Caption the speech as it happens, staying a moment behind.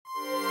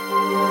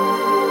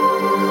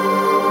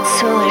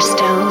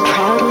Solarstone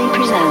proudly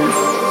presents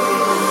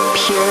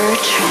Pure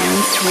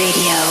Trance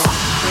Radio.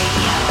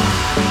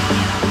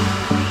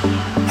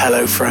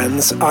 Hello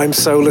friends, I'm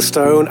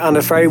Solarstone and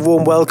a very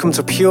warm welcome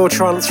to Pure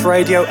Trance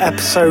Radio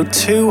episode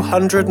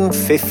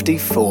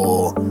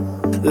 254.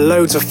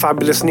 Loads of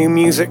fabulous new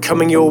music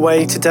coming your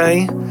way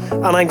today,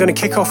 and I'm going to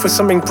kick off with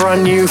something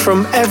brand new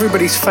from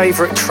everybody's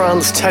favourite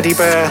trance teddy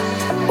bear,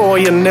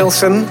 Ørjan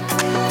Nilsen.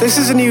 This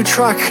is a new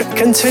track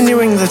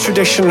continuing the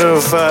tradition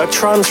of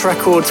trance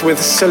records with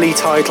silly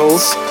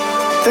titles.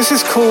 This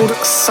is called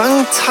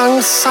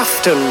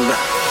Sankthansaften.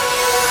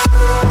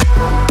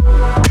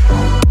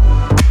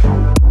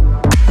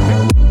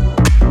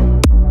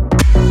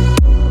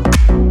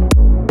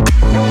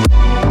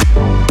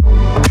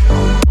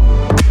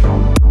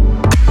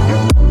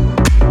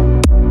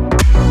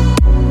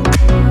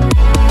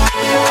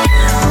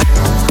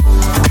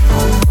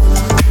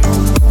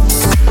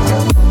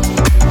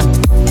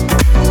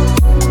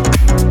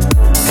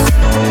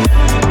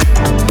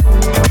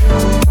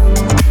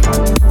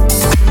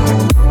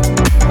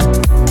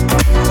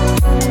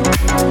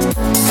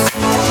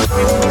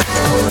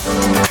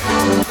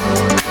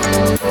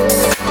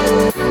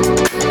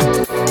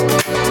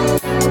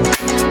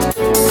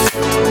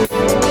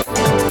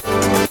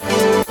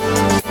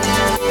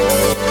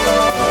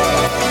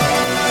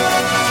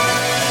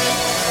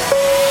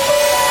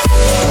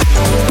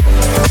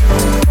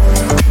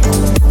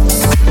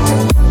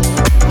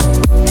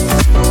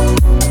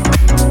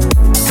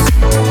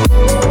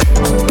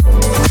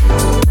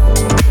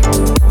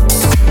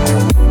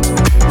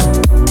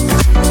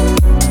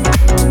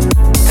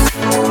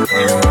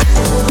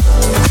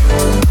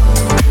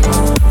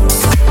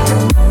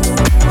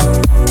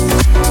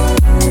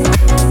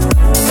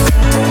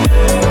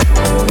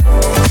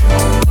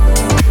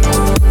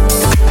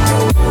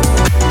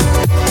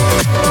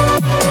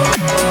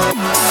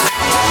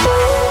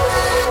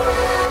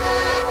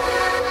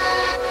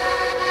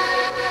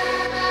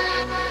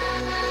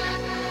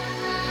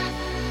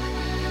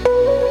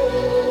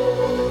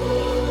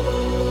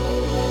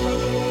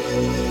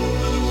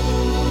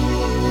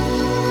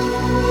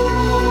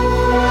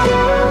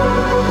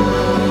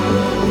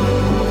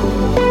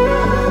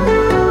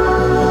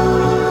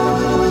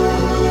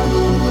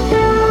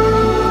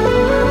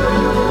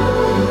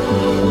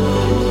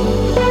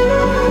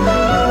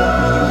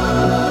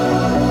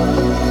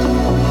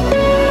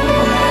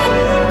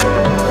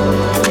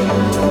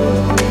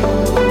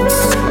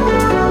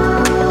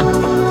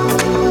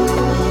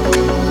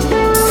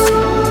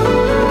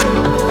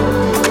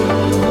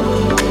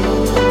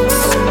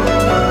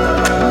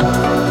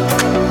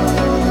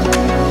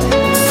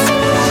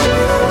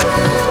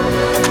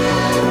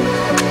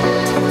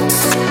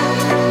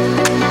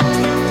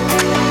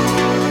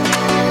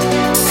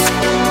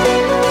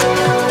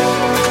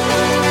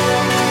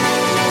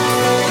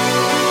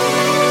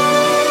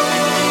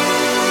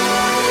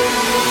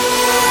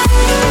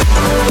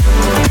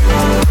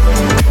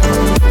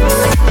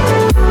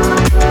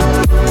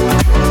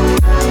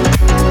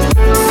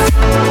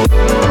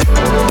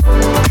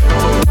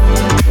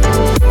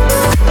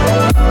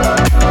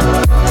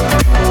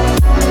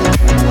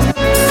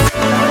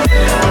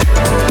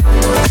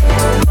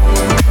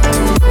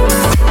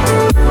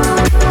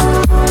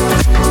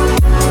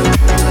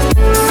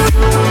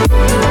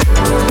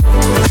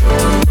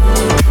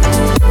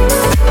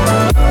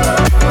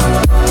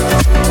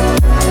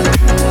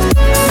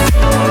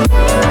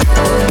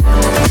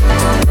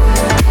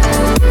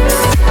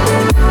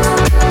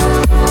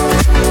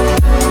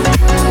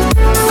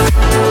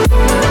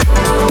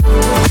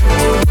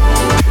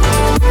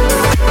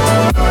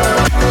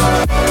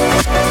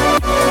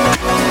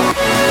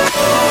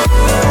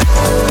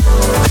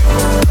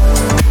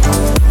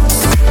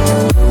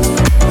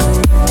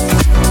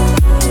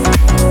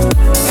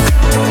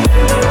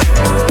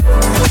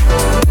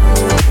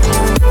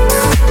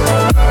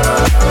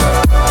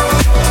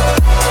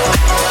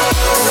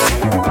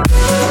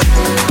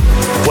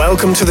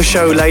 Welcome to the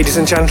show, ladies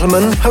and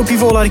gentlemen. Hope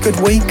you've all had a good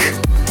week.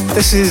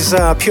 This is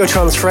Pure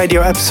Trance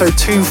Radio episode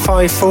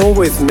 254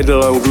 with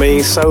middle old me,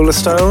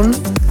 Solarstone.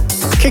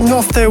 Kicking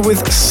off there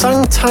with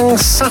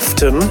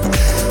Sankthansaften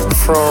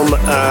from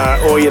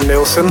Ørjan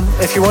Nilsen.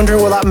 If you're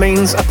wondering what that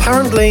means,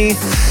 apparently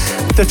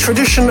the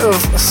tradition of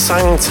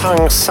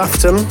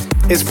Sankthansaften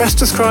is best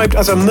described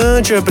as a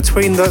merger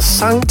between the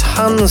Sankt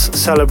Hans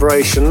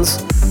celebrations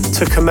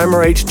to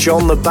commemorate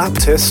John the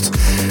Baptist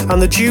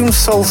and the June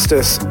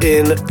solstice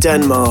in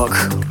Denmark.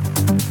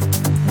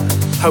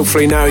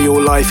 Hopefully now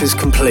your life is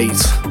complete.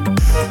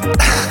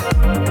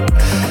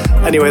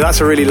 Anyway, that's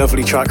a really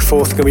lovely track.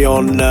 Fourth going to be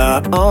on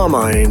Our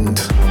Mind.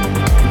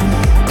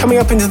 Coming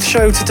up into the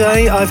show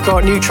today, I've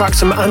got new tracks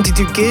from Andy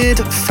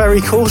Duguid,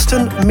 Ferry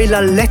Corsten,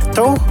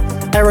 Milaletto,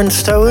 Aaron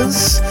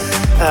Stowers,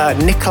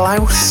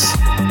 Nikolaus.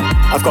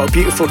 I've got a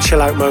beautiful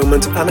chill out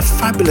moment and a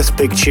fabulous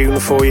big tune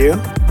for you.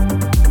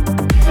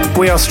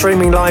 We are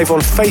streaming live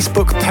on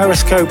Facebook,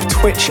 Periscope,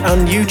 Twitch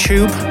and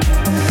YouTube.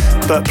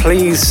 But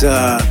please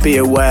be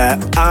aware,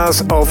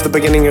 as of the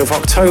beginning of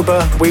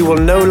October, we will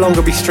no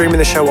longer be streaming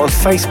the show on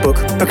Facebook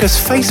because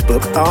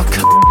Facebook are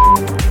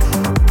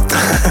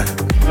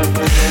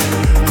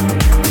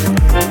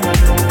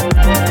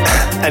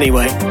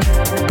Anyway,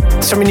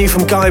 something new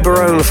from Guy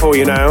Barone for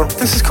you now.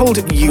 This is called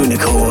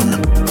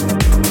Unicorn.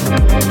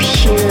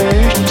 Pure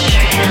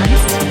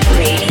Trance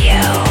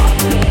Radio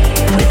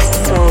with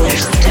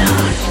Solarstone.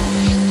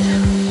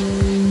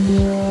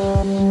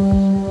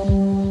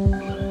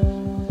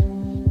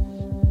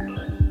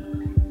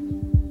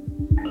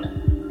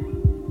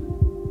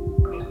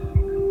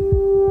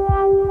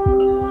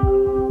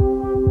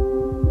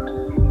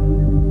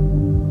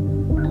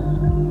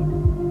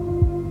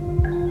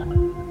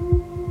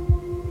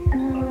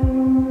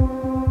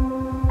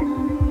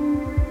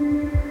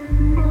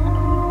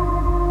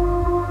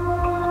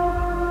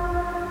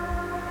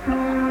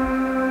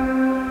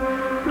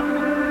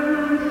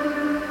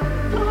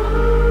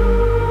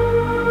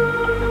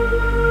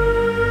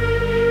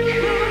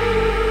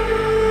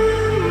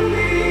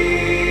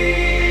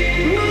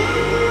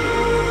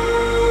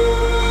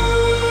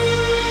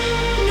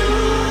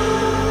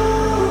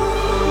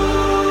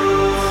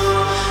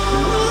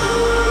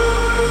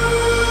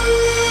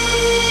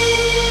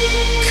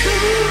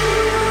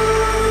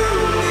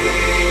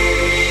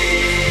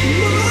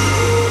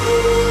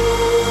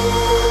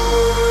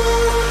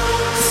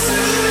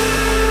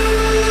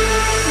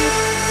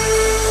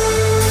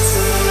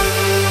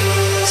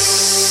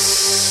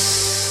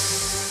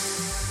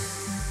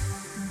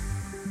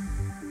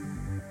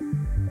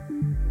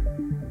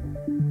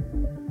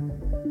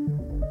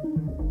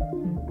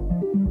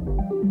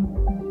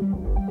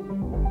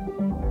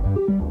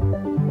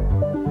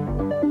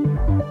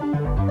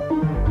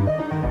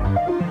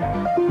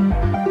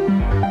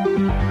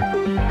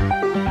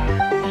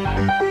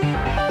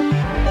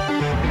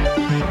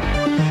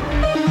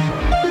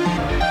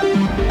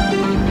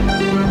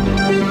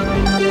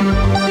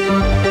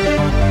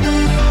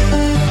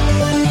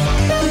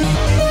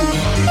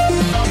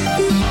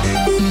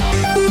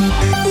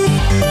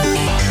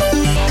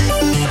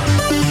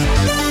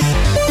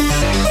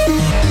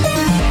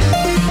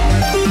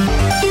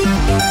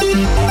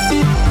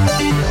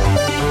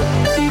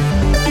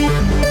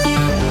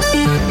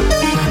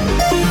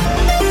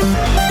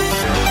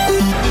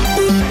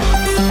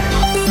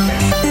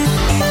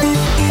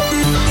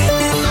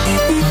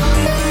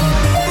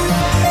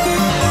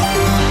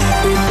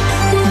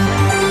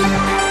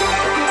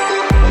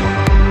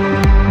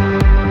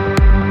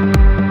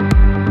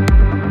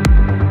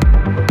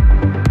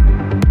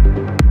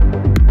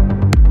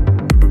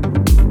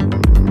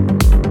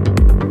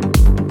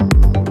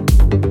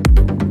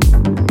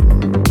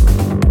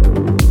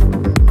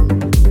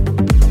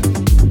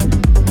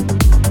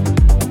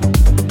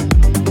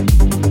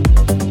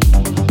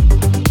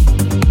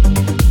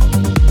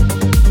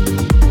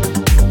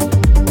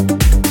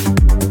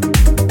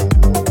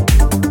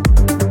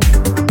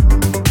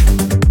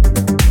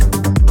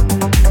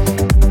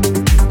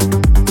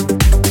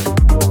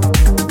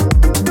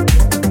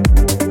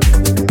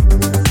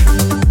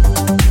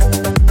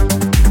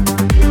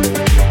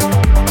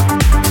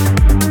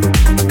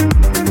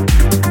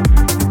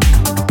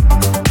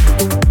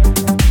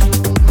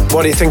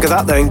 What do you think of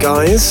that then,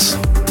 guys?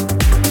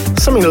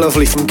 Something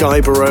lovely from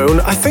Guy Barone.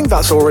 I think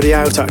that's already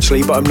out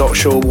actually, but I'm not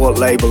sure what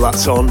label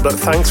that's on. But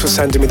thanks for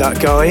sending me that,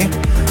 Guy.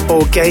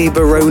 Or Gay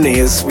Baroni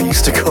as we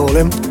used to call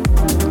him.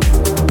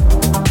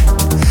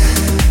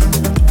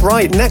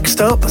 Right,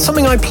 next up,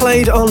 something I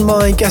played on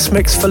my guest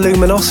mix for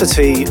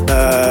Luminosity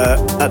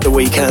at the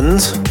weekend.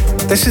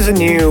 This is a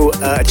new,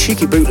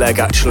 cheeky bootleg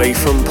actually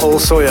from Paul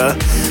Sawyer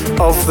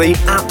of the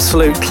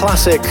absolute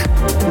classic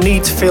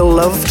Need to Feel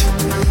Loved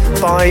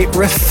by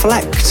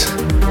Reflect.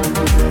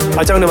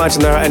 I don't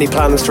imagine there are any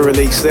plans to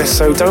release this,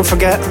 so don't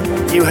forget,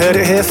 you heard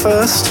it here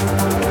first,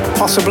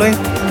 possibly.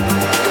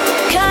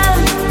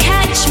 Come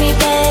catch me,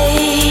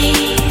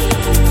 babe.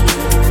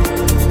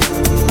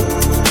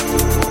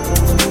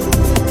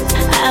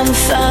 I'm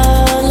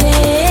falling.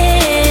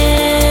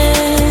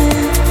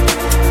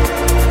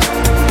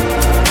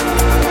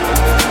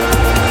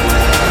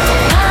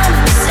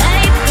 Come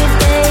save me,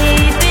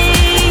 baby.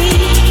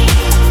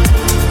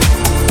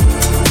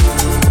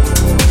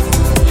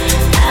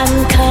 I'm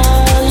calling.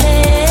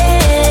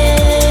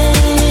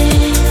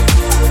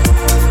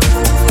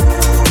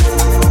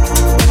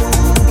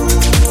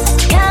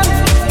 Come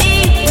be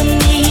with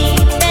me,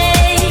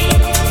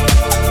 babe.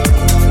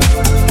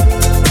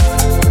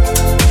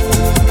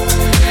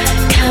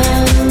 Come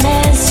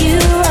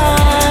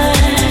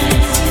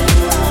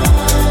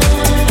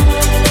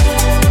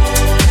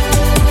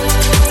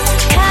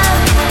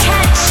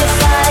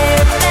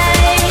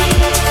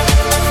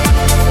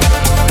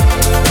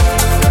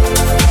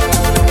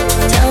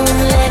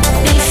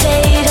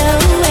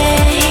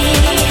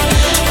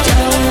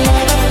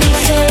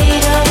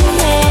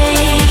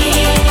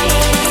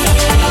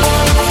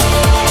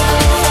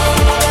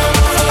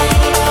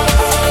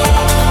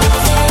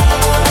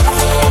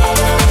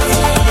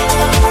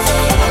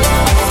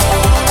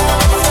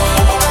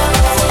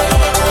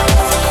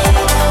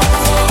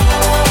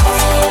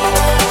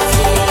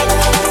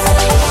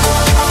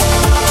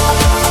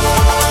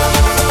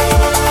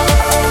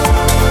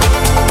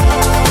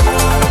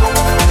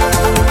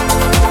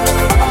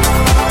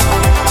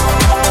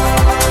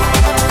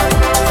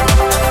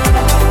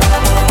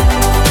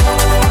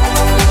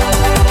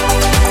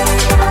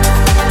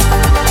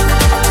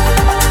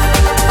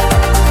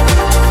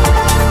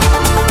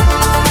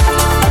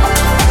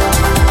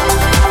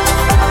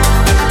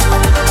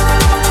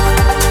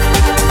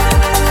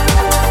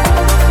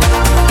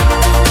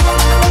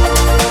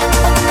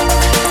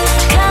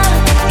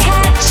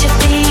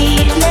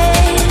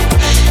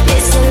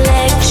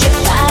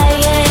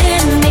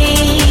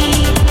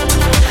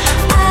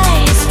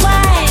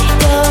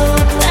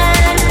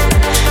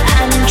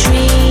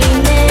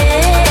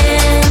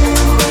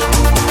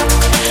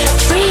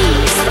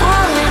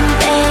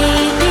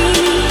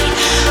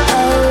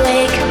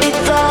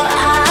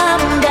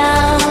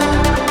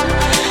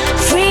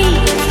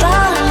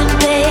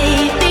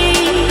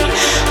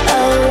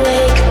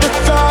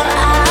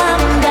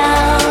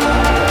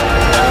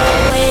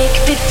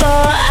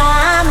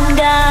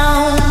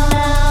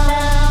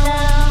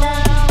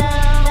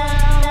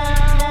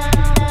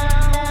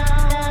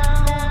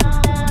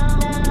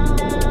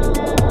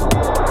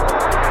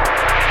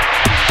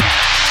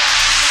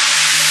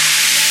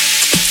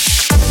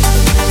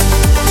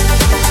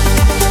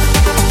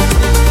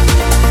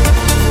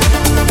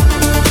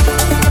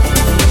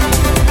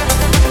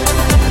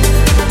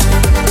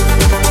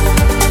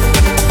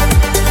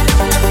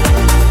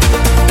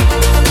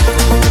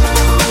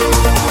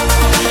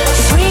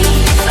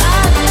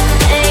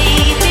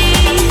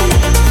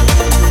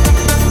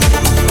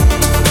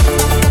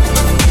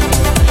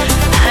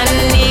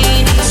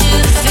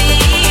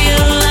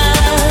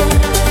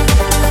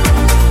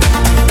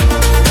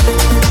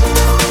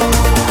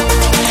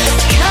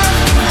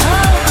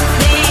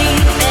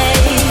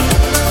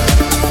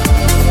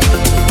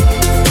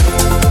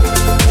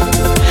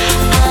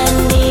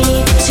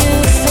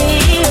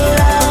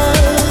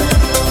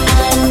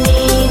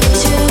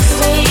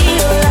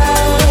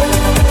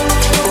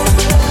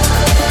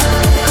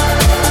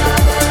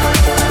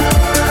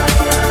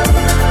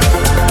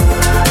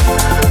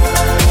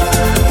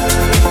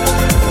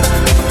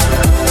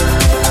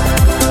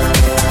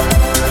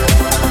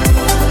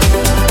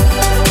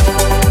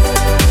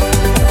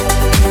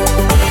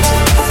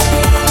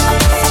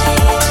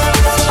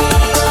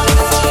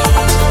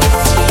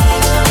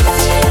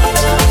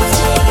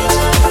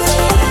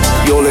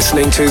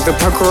listening to the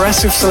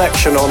Progressive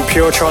Selection on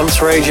Pure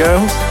Trance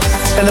Radio.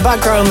 In the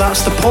background,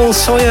 that's the Paul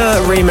Sawyer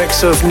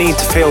remix of Need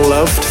to Feel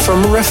Loved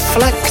from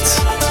Reflect.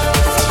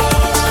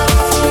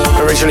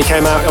 Originally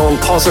came out on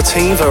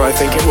Positiva, I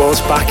think it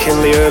was, back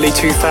in the early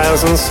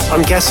 2000s.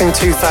 I'm guessing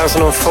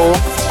 2004.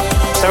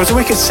 There was a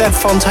wicked Seb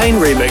Fontaine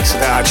remix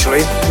of it,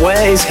 actually.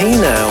 Where is he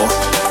now?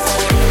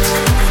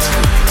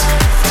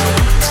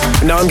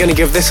 Now I'm going to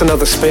give this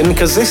another spin,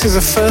 because this is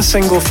the first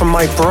single from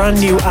my brand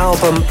new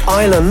album,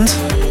 Island.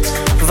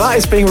 That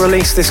is being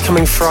released this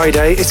coming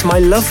Friday. It's my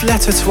love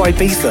letter to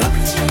Ibiza.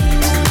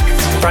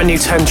 Brand new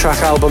 10-track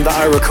album that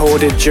I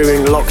recorded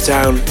during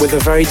lockdown with a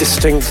very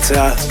distinct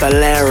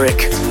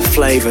Balearic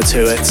flavour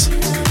to it.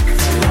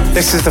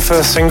 This is the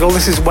first single.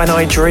 This is When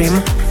I Dream.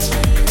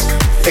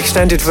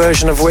 Extended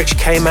version of which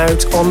came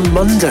out on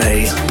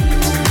Monday.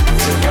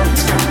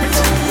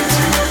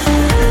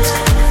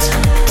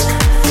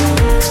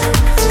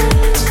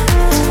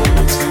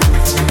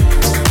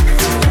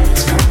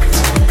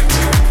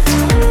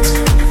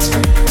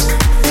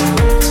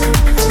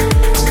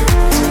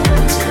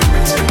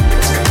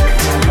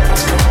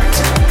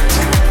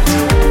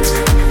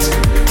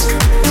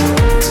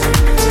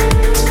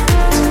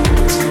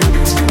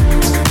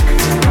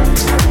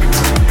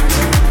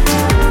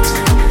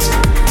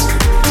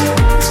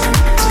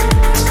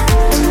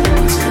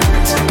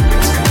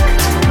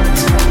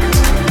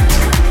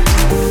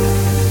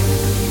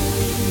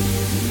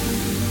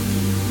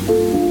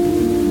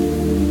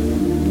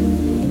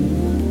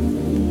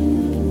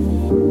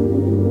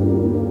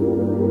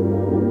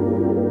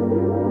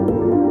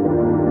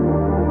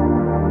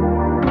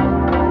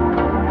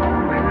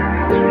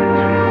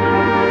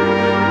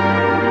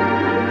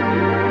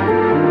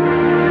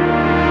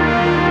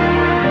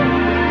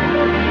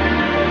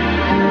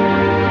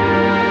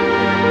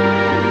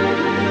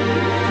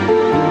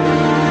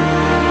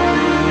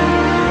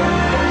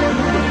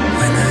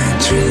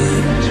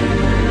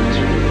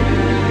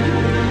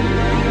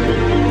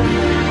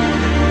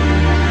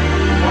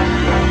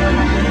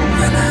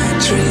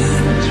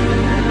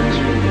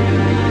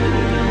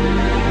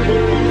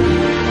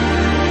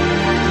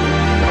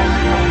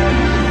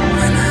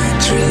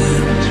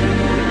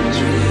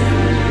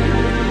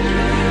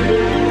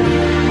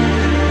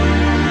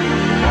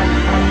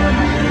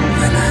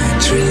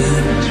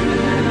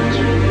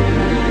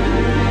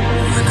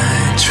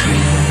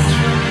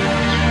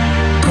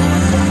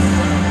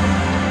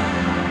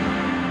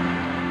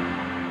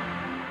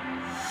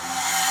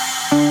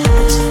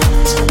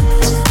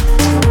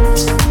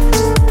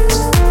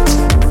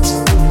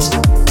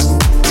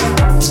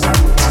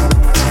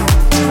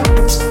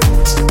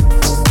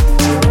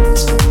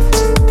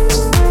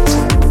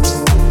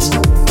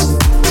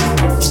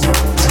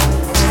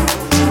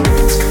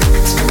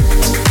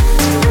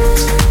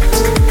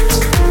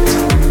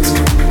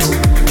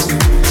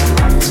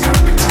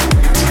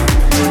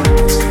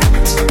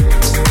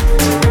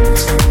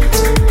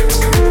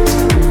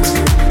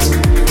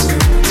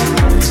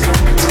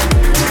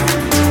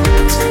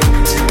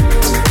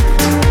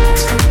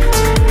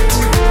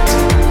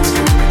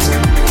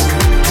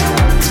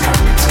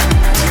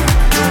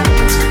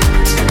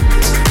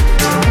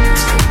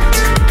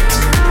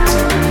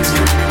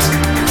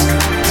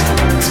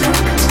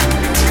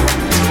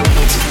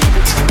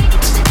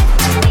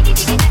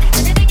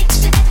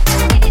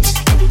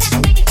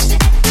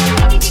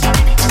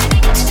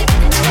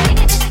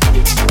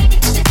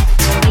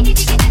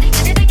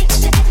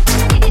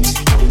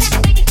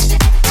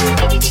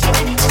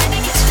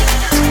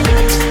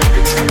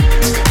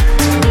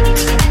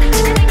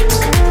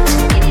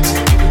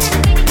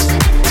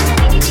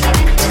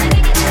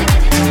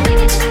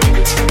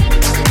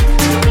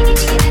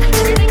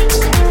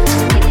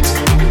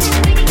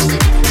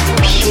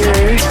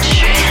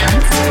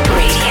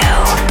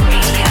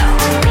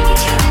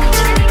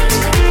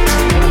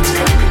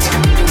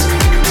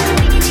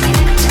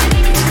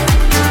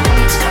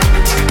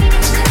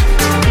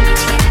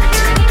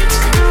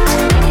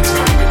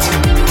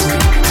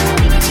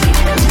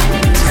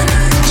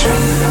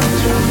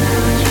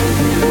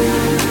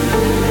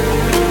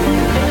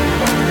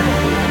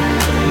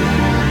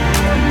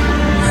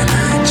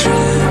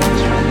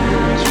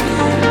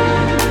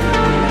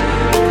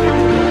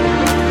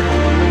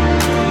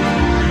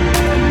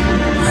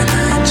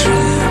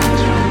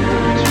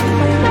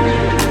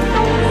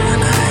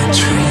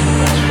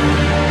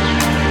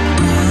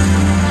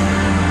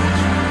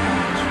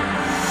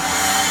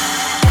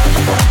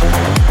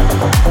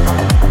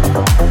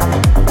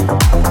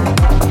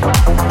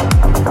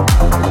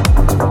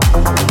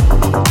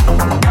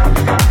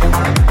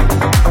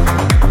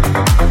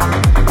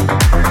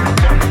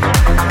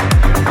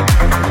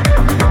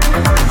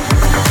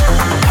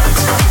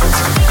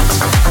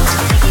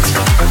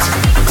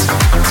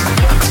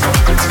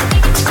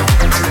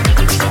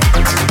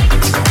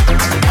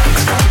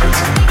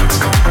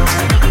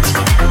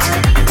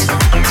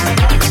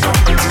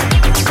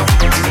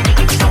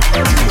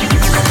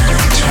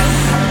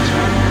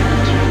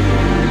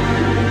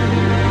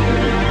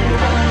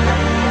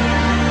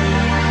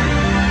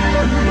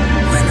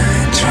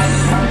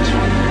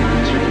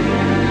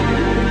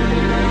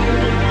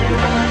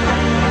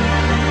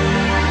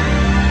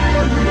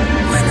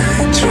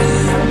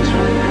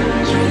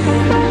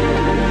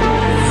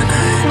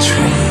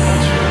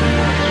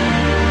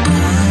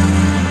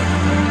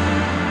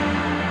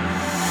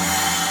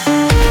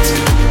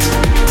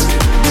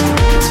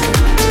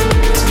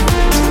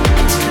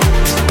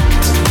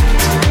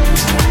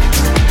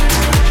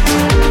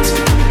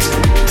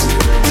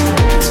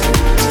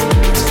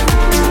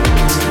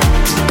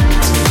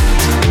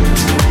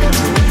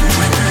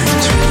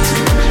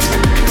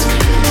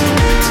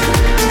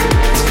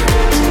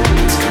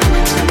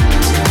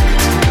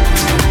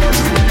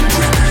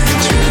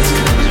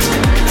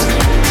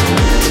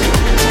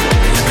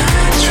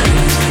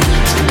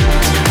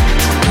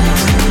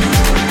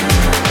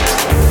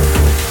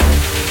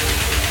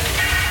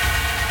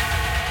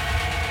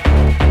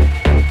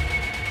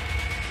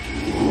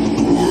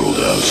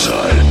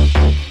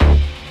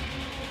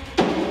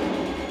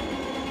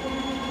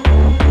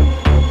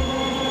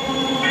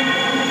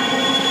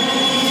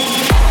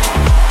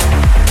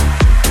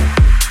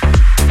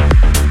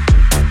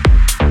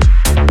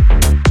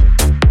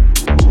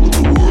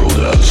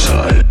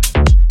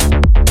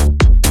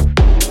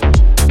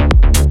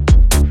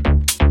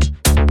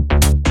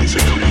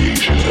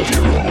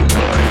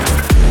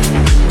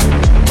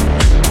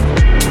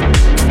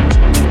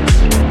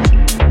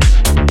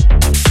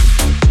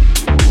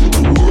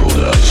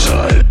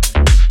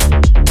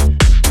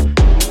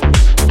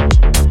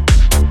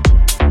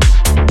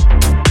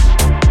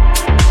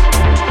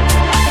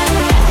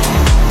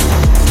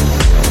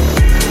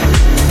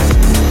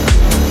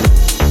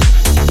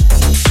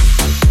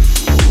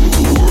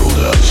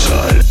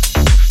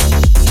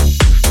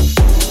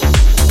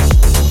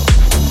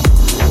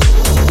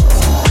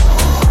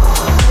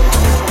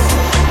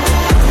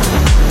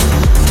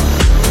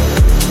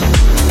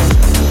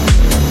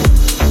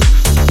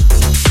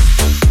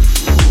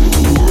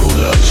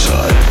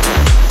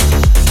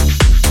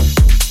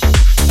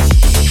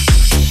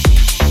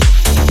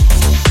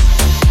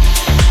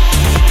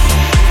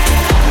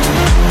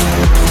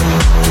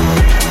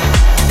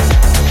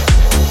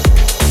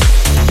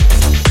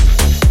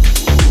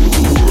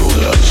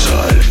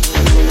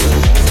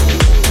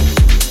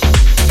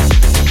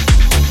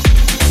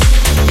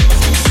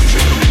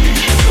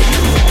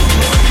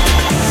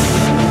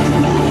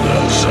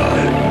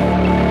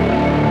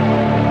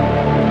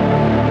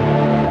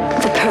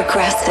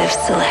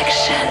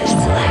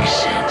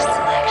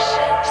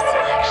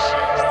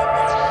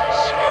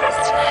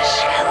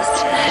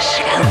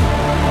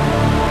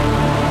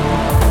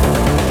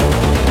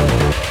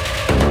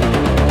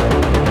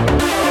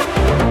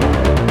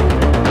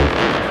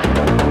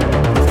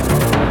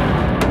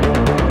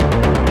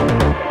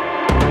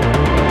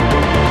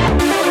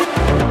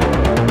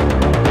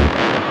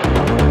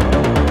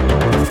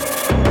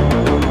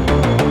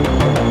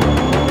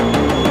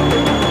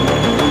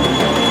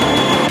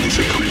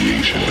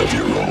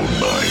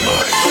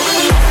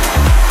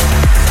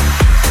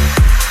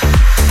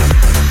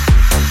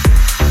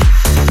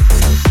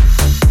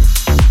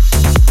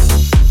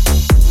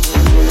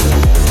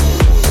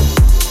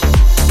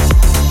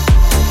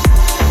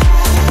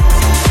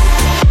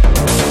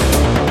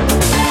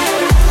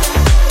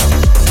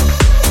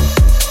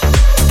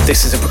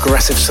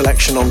 progressive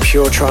selection on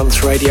Pure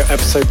Trance Radio,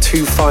 episode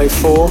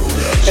 254.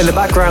 In the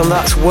background,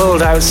 that's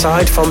World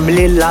Outside from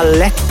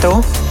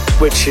Lilaletto,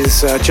 which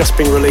is just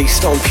been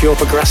released on Pure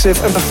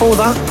Progressive. And before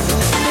that,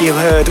 you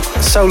heard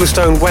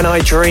Solarstone, When I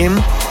Dream.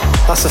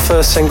 That's the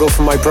first single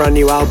from my brand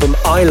new album,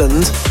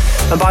 Island.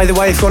 And by the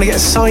way, if you want to get a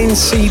signed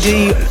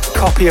CD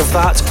copy of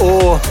that,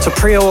 or to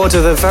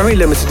pre-order the very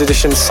limited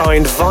edition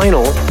signed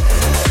vinyl,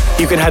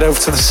 you can head over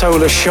to the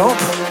Solar shop.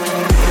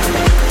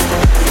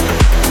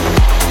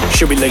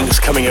 Should be links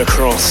coming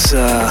across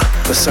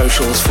the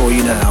socials for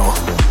you now.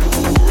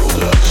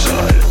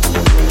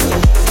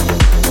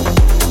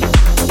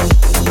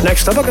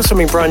 Next up, I've got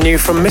something brand new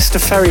from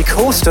Mr. Ferry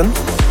Corsten.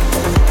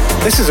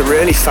 This is a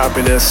really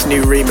fabulous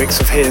new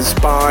remix of his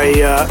by,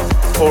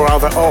 or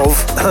rather of,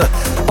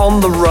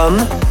 On the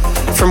Run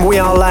from We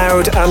Are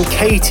Loud and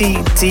Katie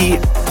Di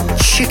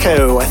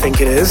Chico, I think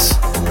it is.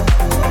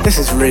 This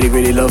is really,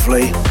 really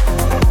lovely.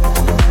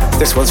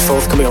 This one's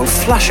forthcoming on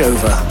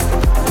Flashover.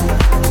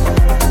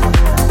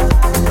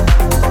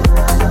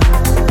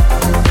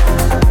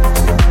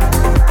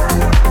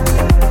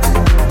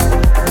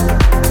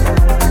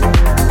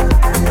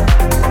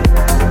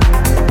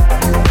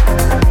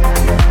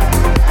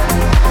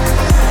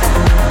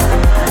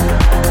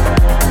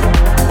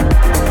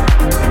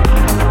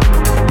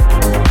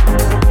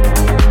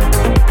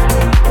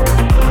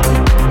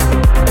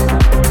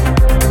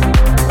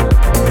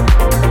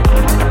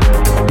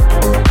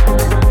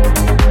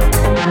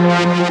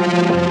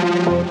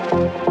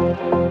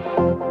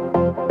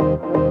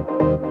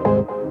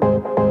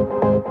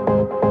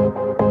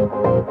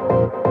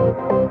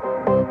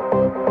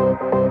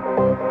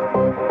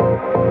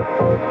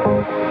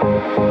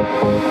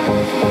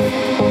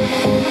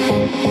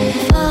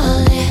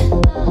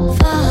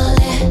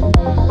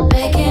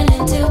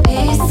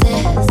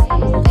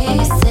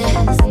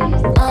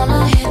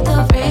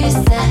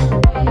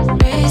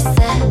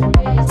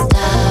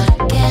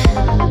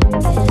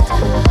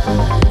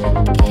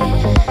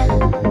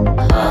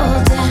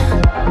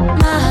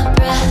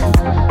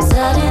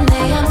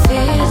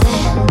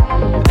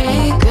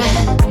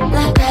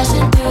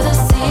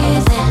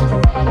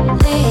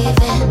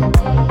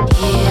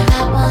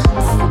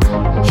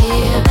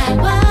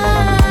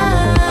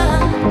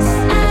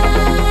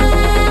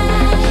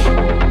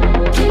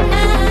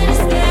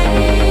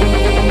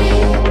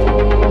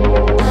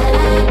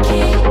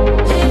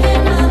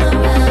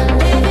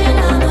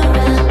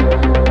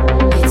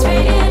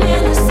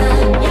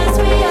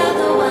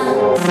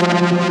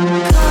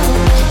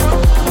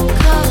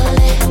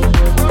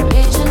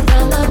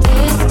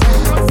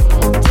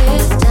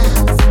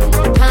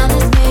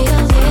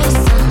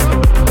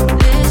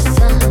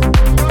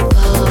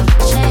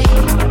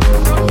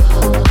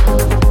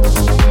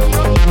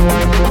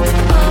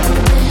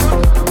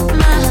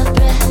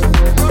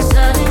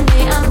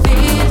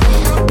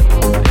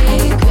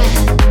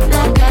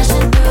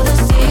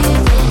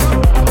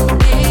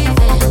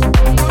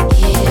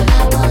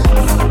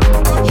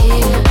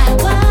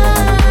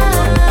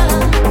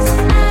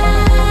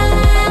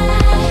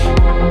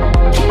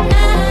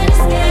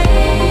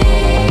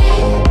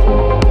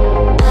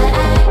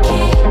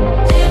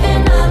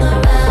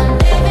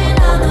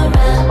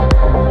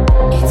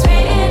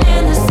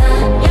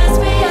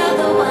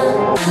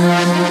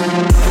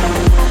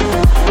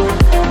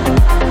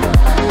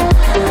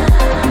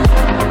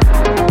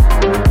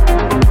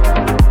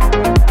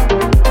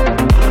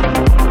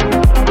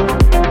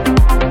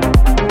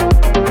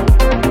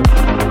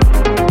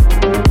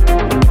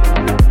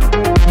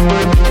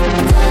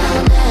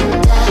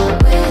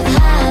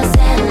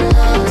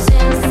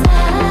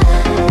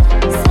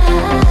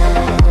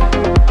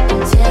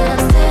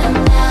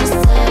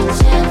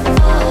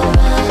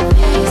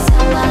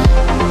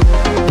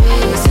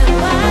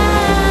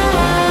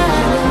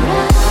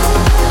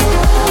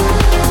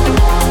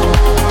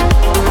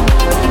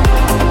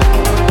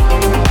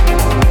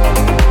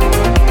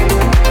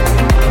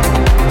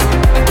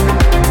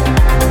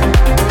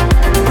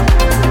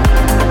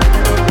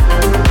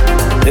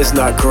 Isn't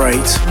that great?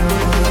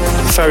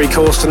 Ferry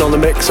Corsten on the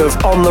mix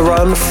of On the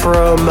Run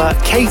from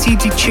Katie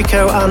Di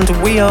Chico and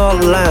We Are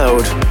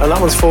Loud. And that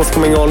one's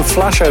forthcoming on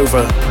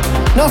Flashover.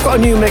 Now I've got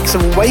a new mix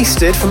of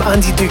Wasted from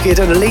Andy Duguid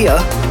and Leah.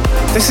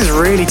 This is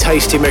a really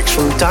tasty mix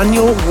from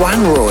Daniel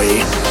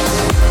Wanroy.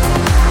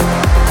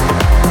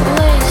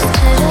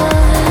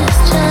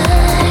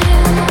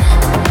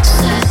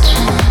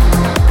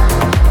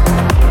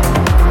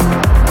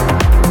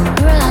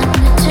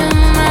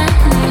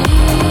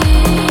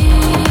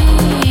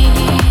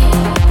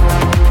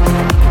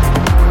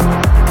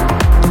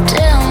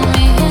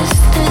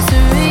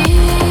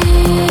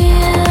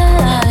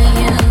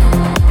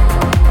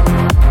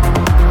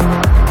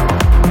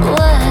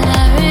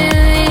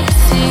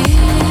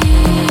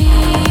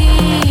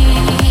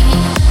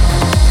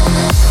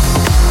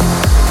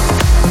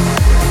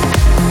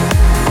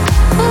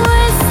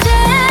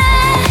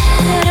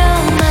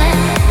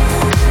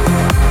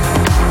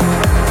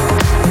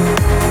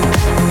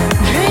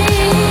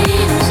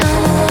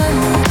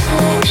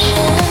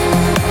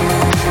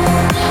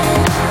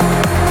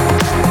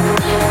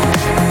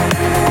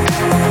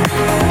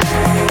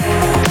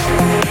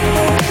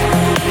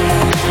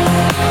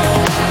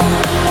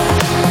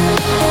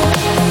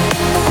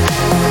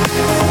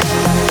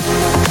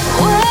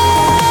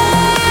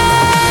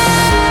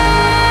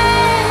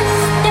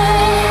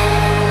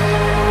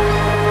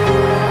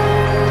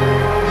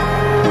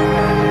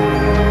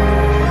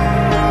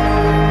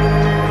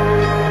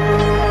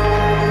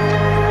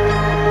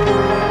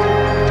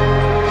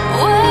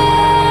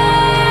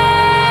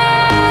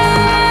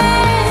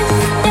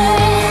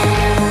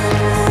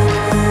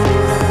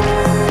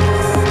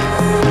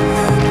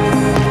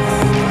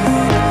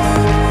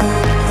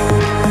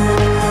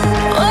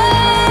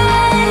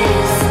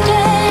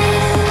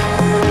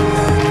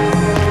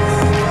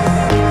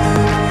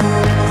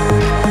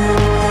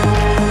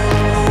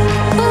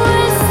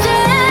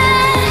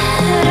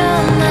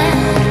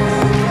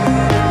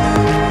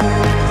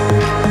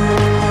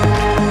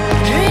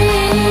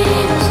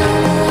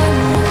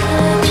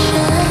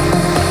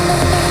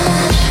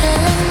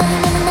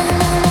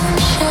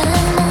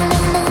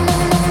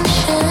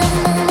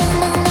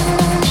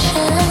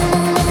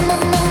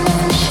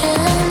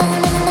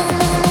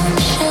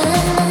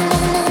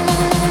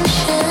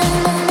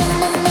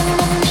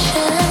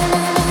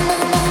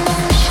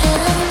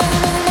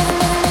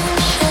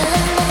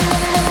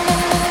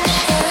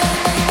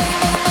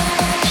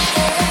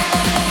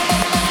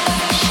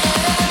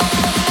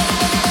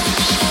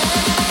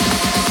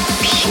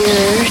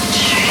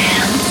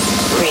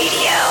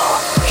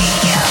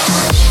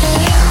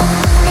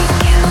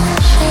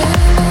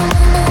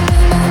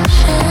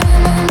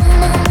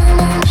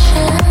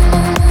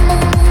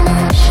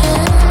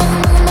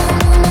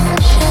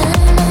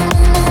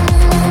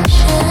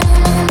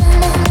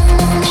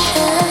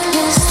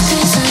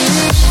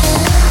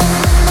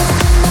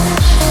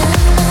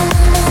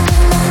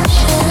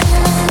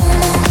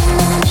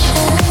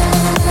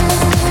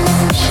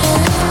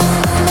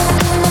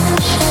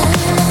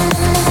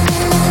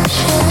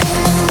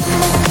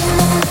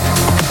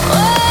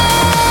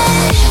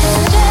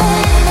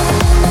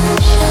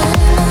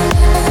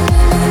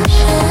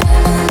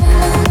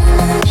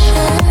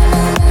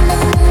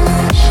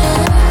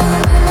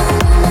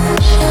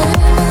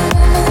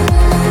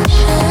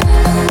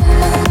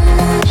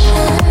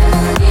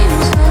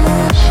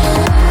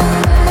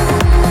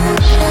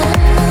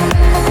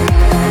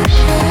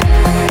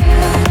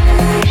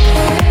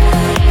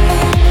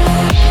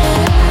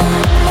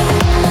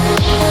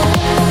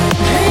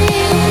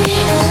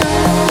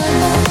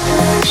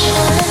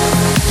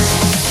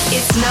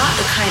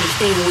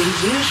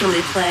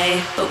 usually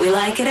play, but we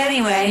like it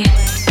anyway.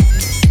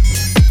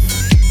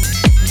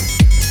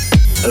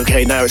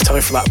 Okay, now it's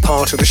time for that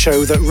part of the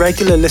show that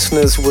regular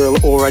listeners will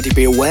already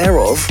be aware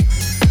of.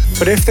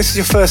 But if this is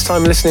your first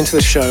time listening to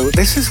the show,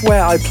 this is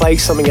where I play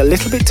something a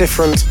little bit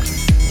different.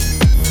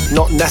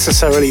 Not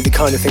necessarily the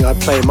kind of thing I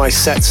play in my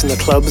sets in the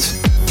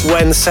clubs.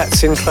 When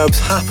sets in clubs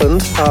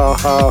happened,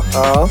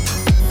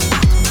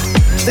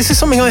 This is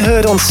something I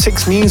heard on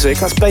Six Music.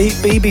 That's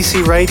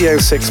BBC Radio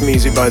 6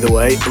 Music, by the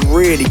way. A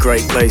really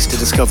great place to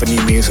discover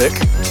new music.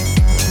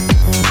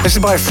 This is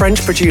by a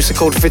French producer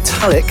called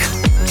Vitalik,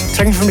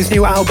 taken from his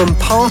new album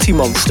Party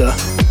Monster.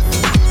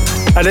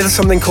 And it is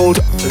something called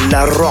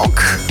La Rock.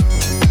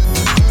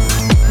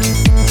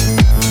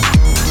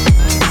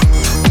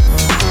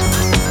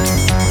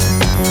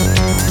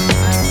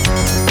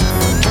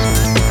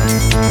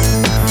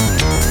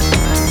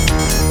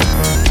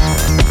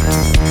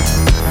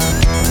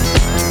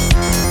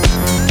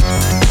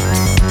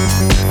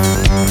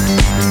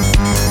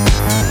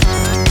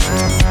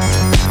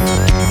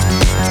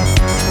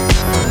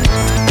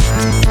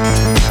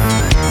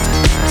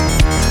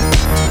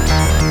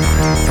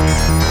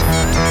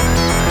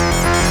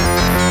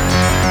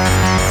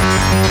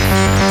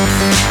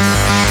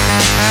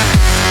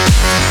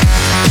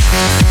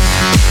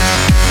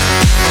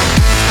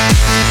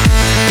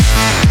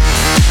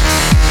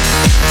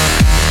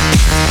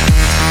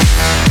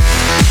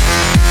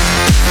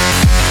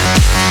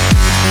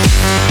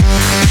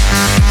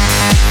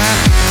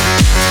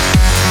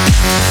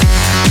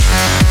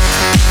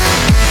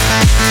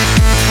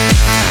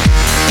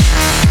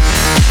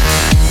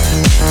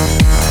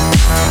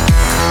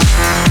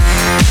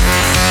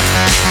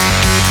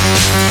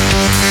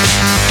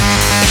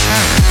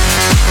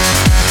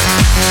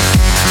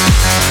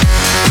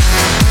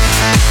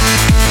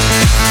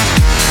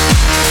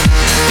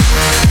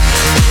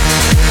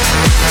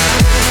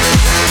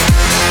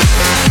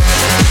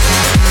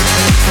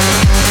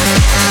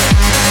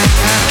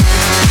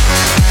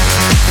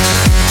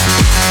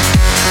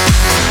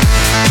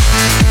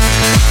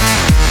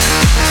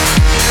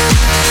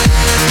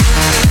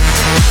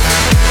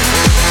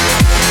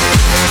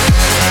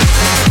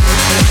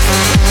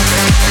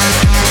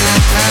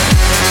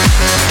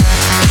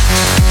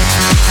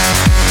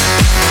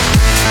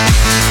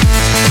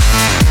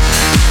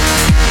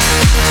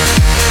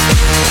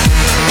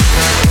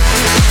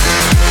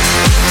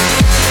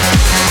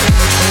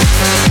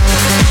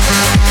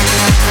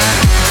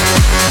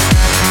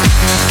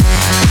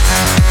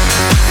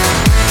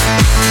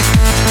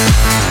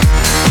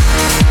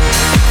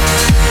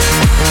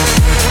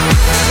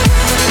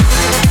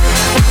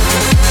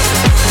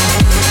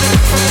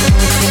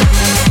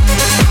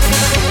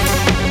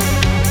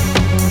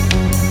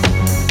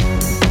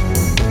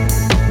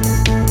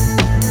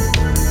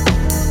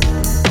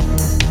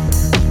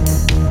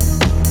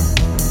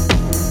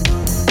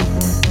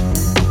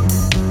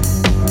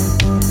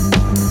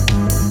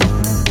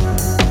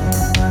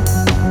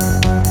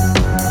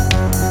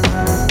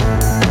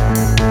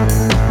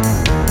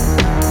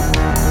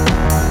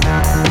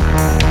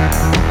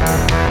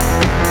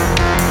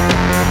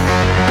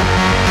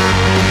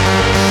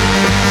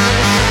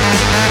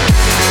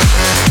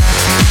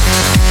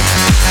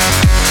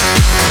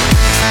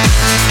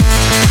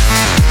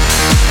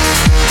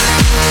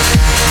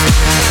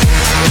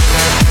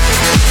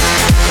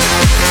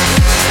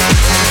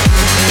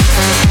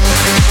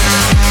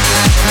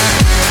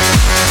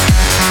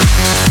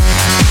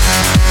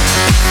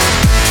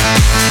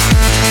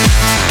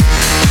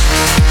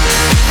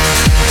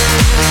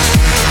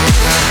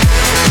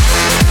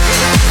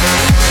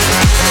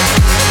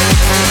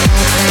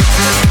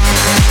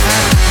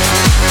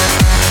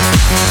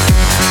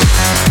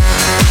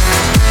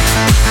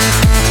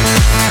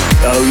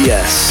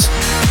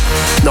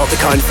 Not the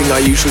kind of thing I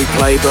usually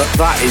play, but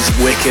that is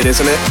wicked,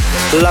 isn't it?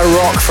 La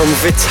Rock from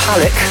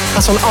Vitalik.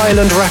 That's on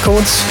Island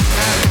Records.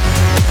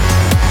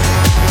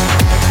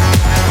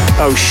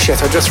 Oh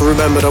shit, I just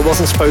remembered I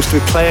wasn't supposed to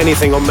play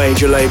anything on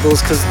major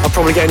labels because I'll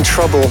probably get in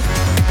trouble.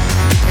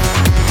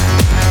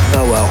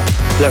 Oh well,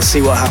 let's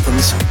see what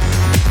happens.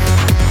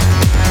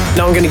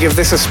 Now I'm going to give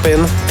this a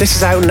spin. This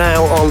is out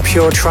now on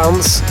Pure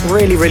Trance.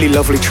 Really, really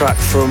lovely track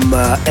from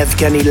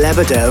Evgeny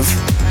Lebedev.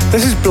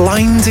 This is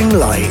Blinding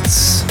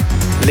Lights,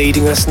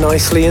 leading us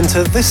nicely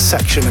into this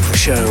section of the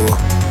show.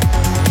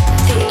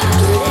 The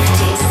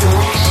Uplifted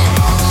Selection.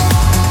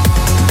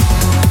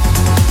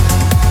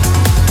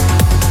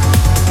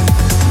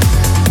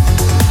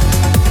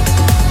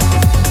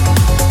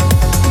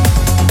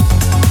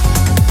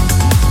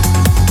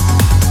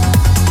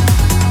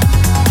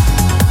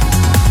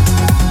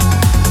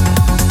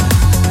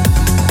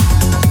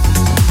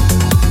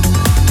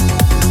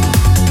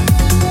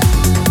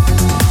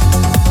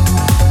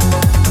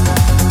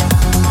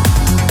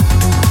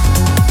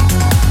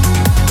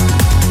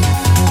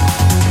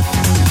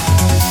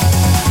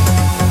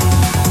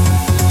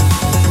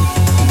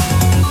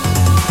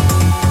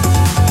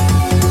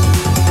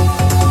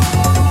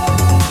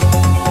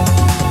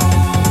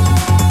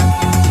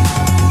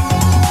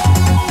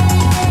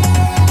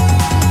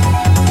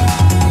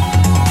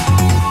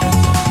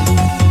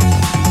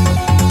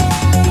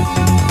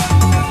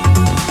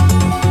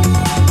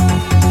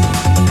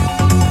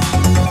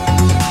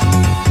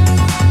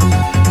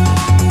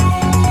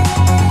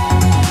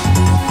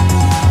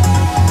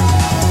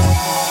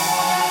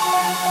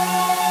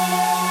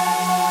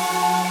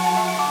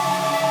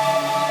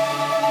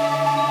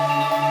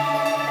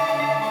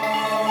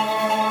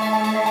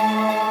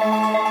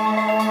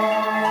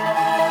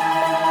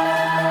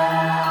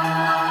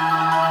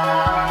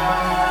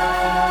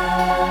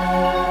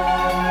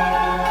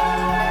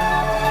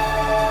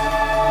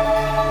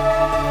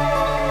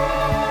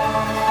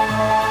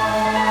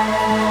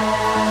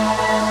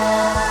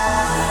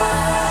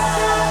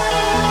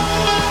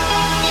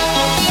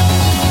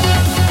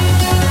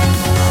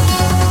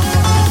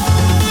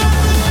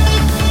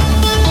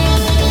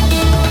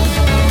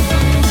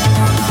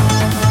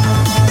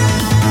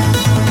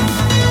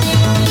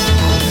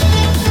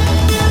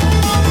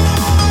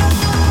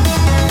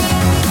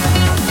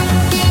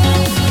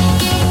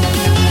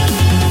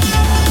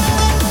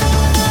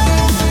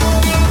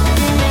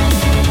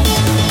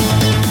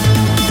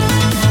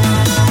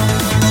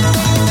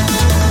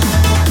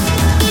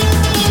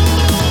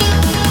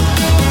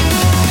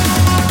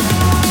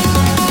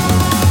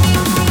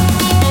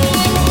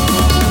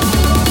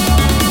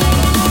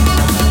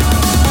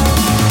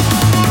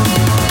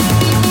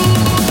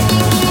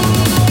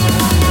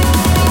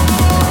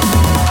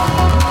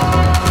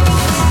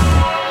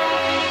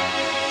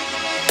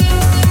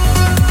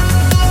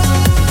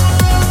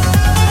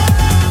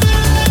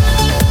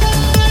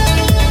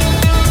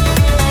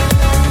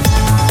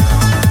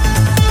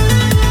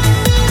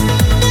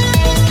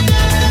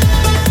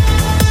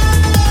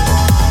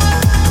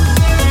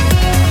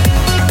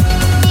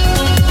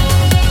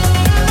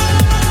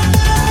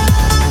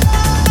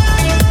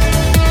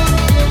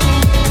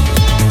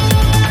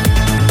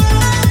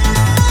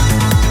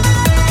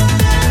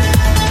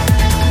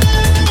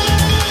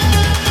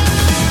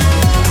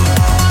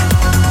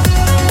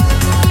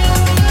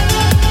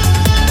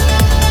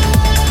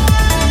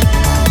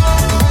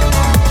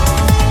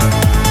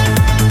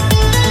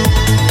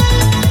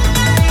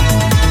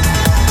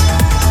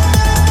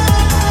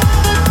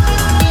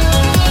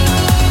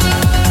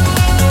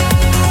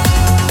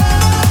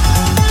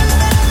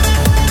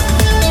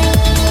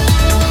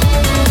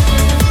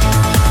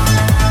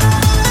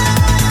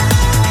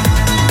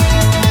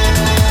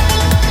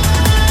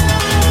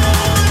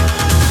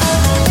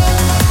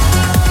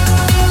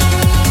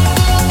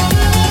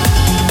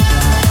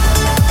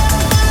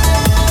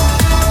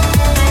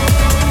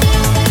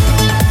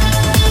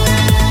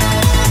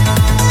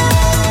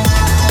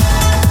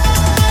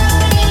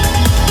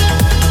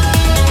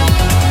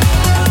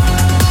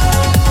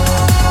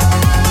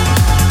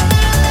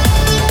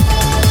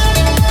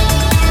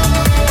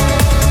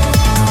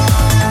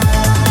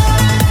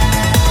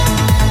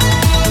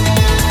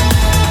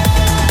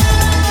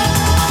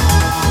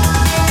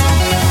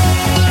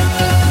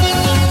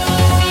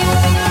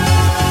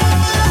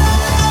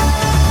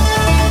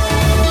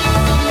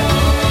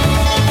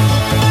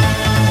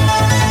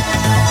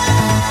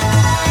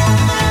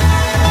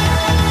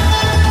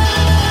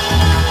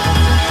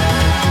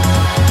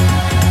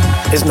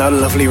 Isn't that a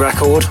lovely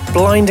record?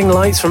 Blinding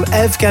Lights from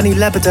Evgeny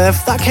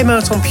Lebedev. That came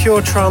out on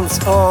Pure Trance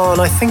on,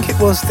 I think it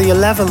was the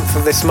 11th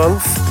of this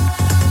month.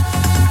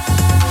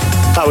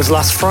 That was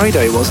last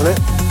Friday, wasn't it?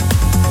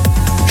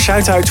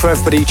 Shout out to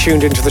everybody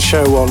tuned into the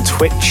show on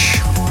Twitch.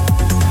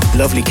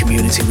 Lovely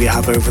community we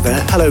have over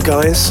there. Hello,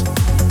 guys.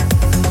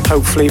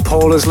 Hopefully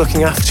Paula's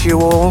looking after you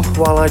all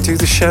while I do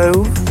the show.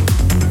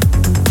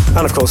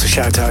 And of course a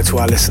shout out to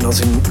our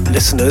listeners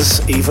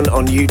even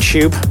on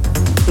YouTube.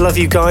 Love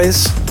you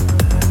guys.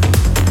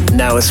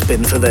 Now a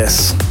spin for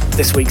this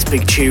week's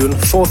big tune,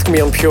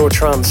 forthcoming on Pure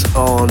Trance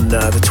on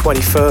the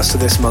 21st of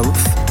this month.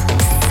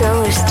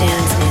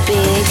 Solarstone's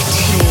big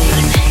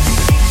tune.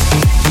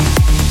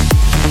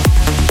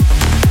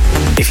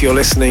 If you're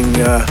listening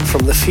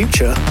from the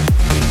future,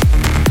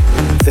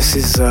 this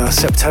is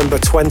September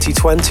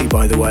 2020,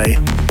 by the way,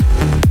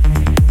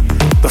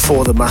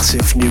 before the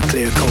massive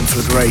nuclear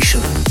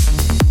conflagration.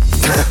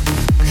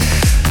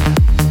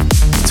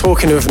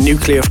 Talking of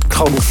nuclear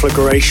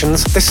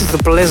conflagrations, this is the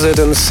Blizzard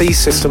and Sea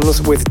Systems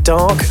with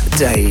Dark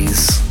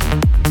Days.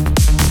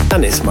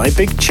 And it's my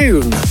big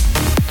tune.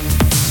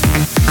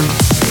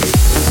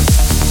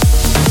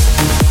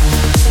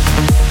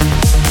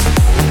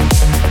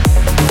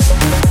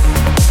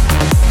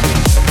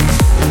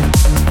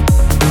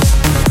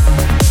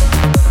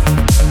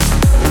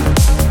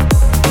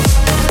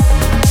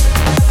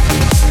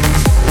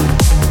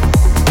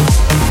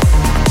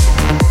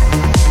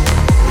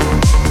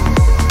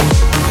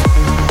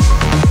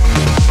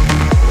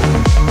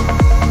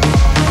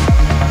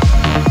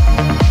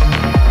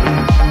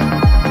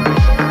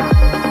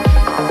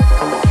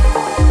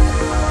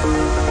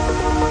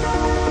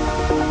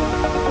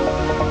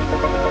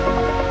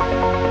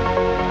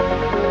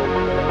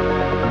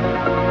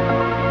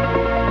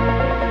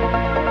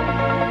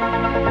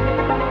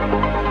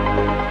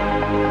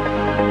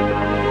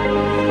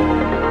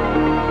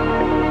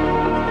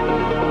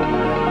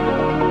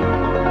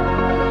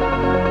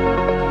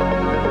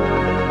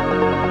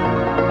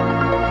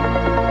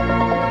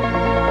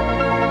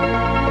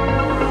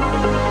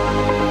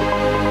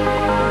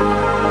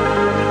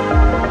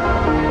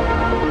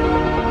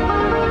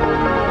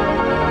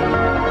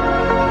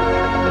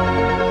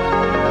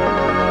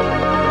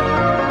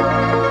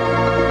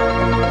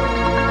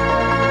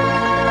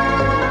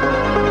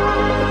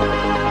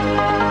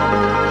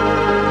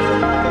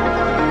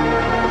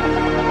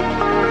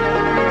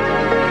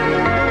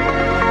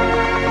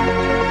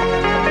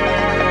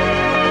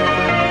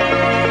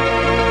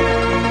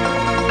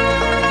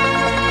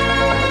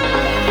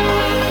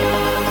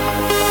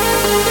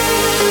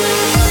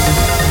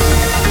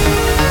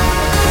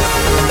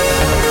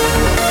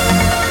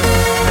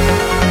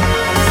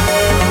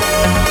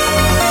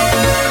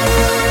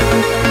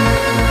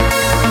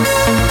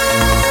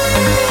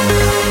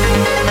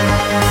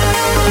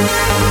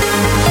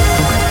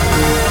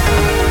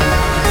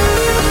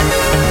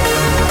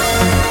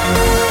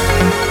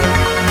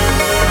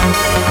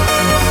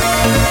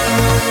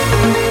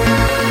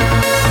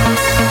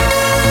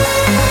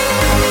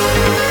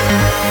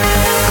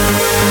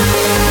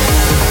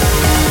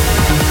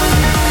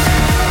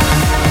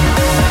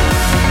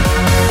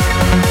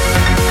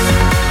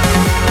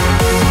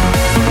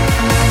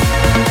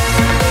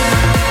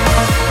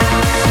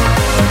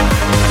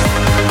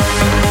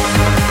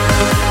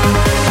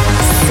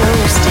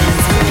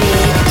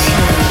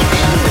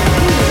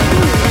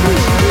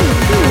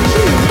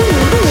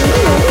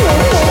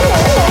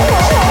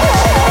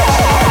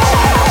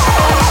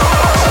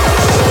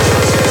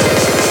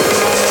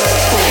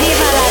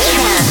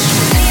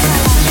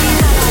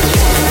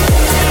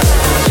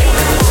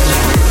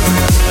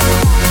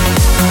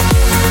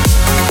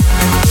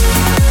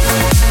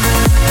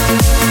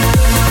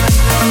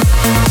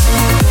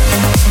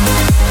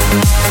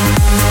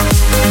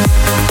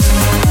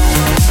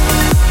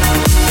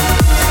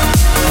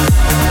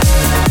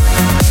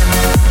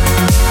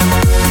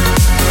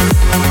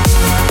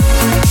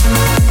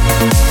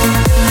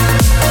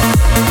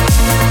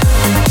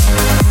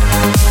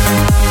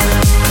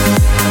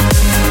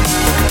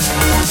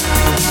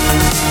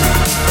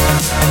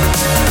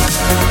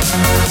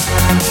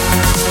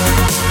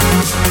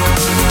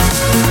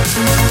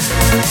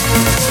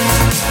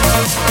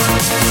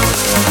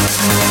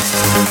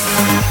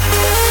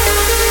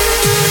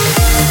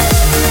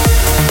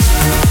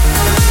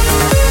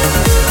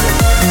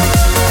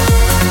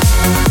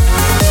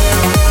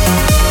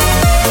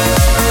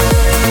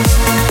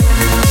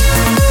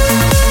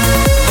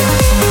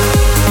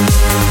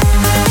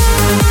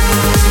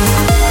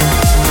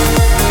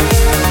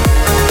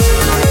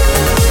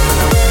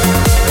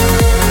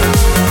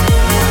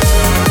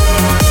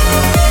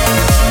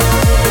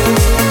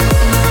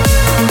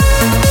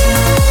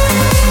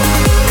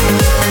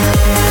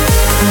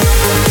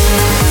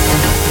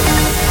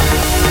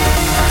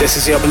 This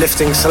is the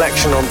uplifting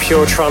selection on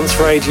Pure Trance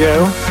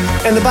Radio.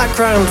 In the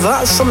background,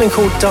 that's something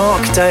called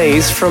Dark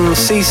Days from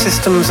Sea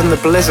Systems and the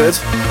Blizzard.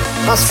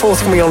 That's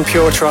forthcoming on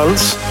Pure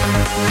Trance.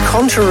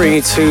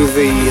 Contrary to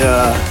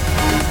the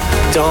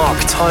dark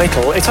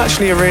title, it's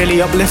actually a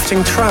really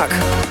uplifting track.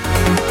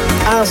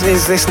 As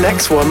is this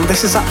next one.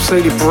 This is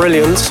absolutely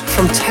brilliant.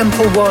 From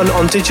Temple One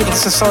on Digital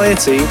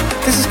Society.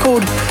 This is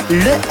called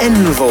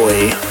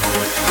L'Envoy.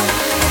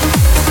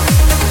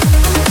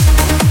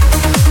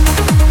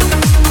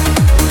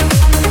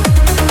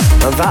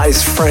 And that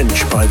is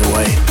French, by the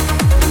way.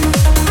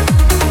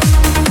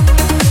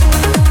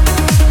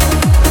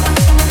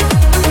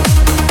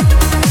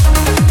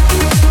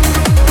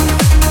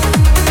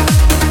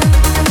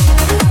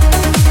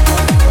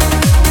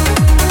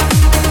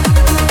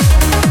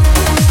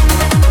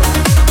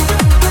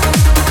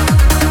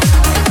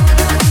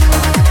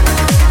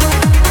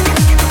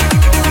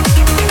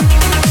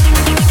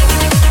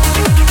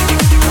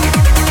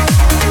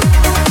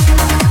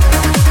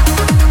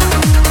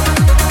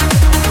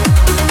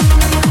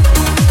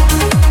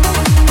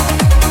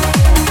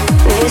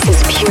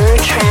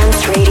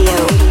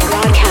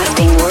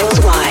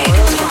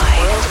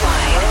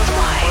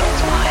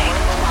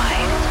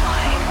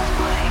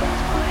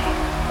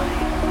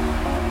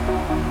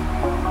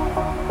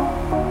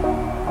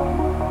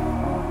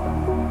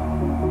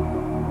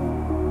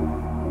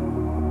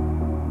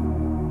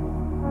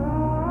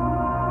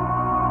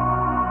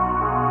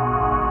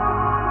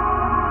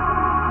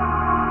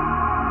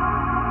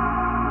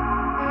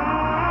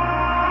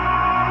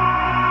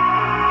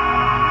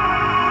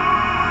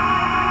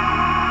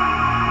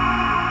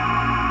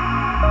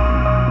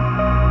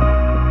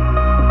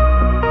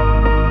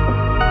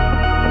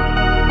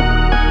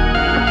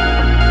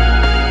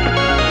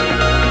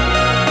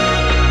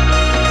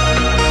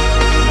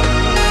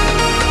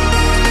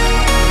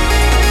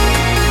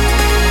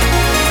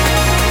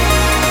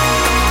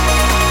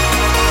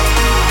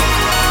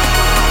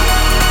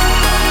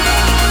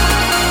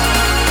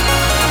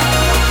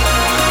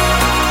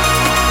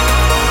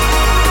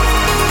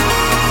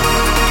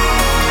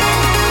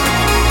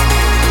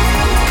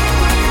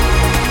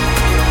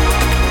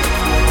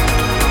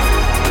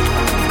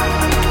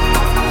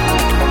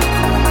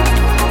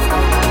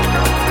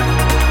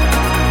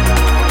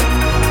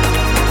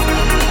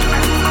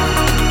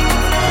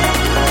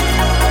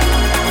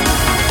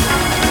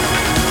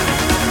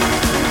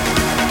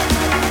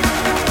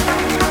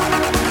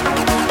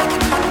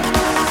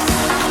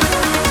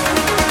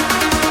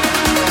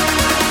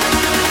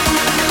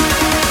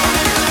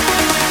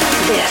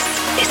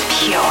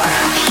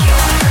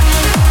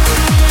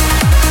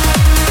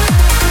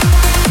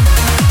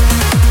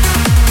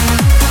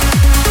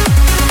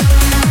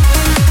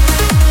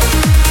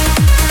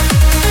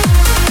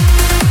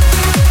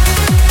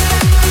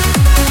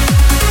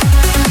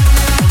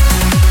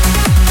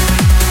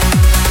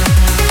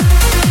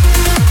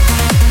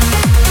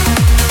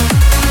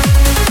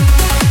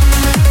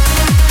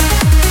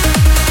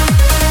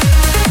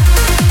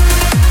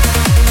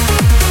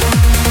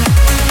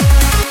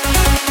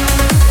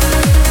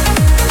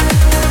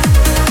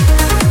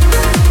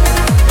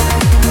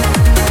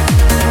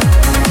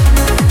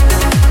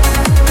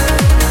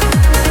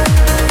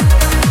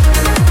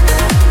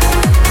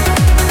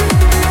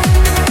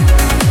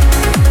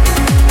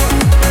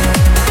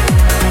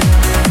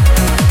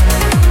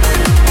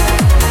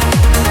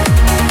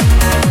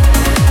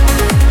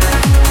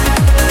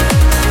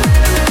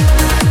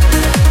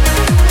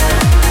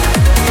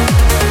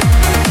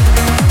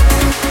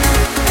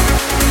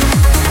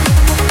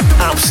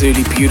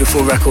 Absolutely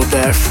beautiful record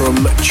there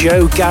from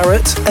Joe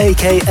Garrett,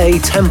 aka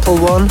Temple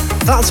One.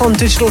 That's on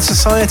Digital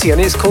Society and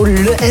it's called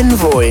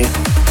L'Envoy,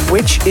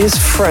 which is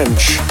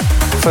French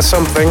for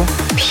something.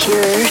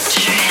 Pure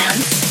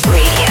Trance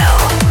Radio.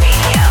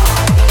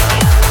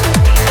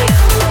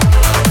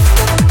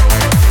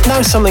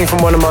 Now something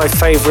from one of my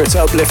favourite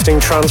uplifting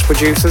trance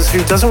producers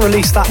who doesn't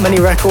release that many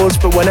records,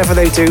 but whenever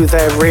they do,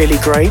 they're really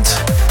great.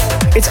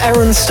 It's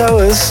Aaron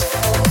Stowers.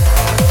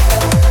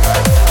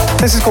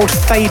 This is called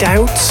Fade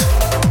Out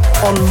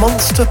on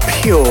Monster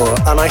Pure,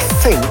 and I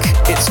think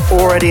it's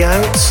already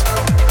out,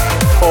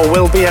 or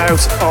will be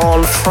out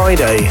on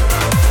Friday.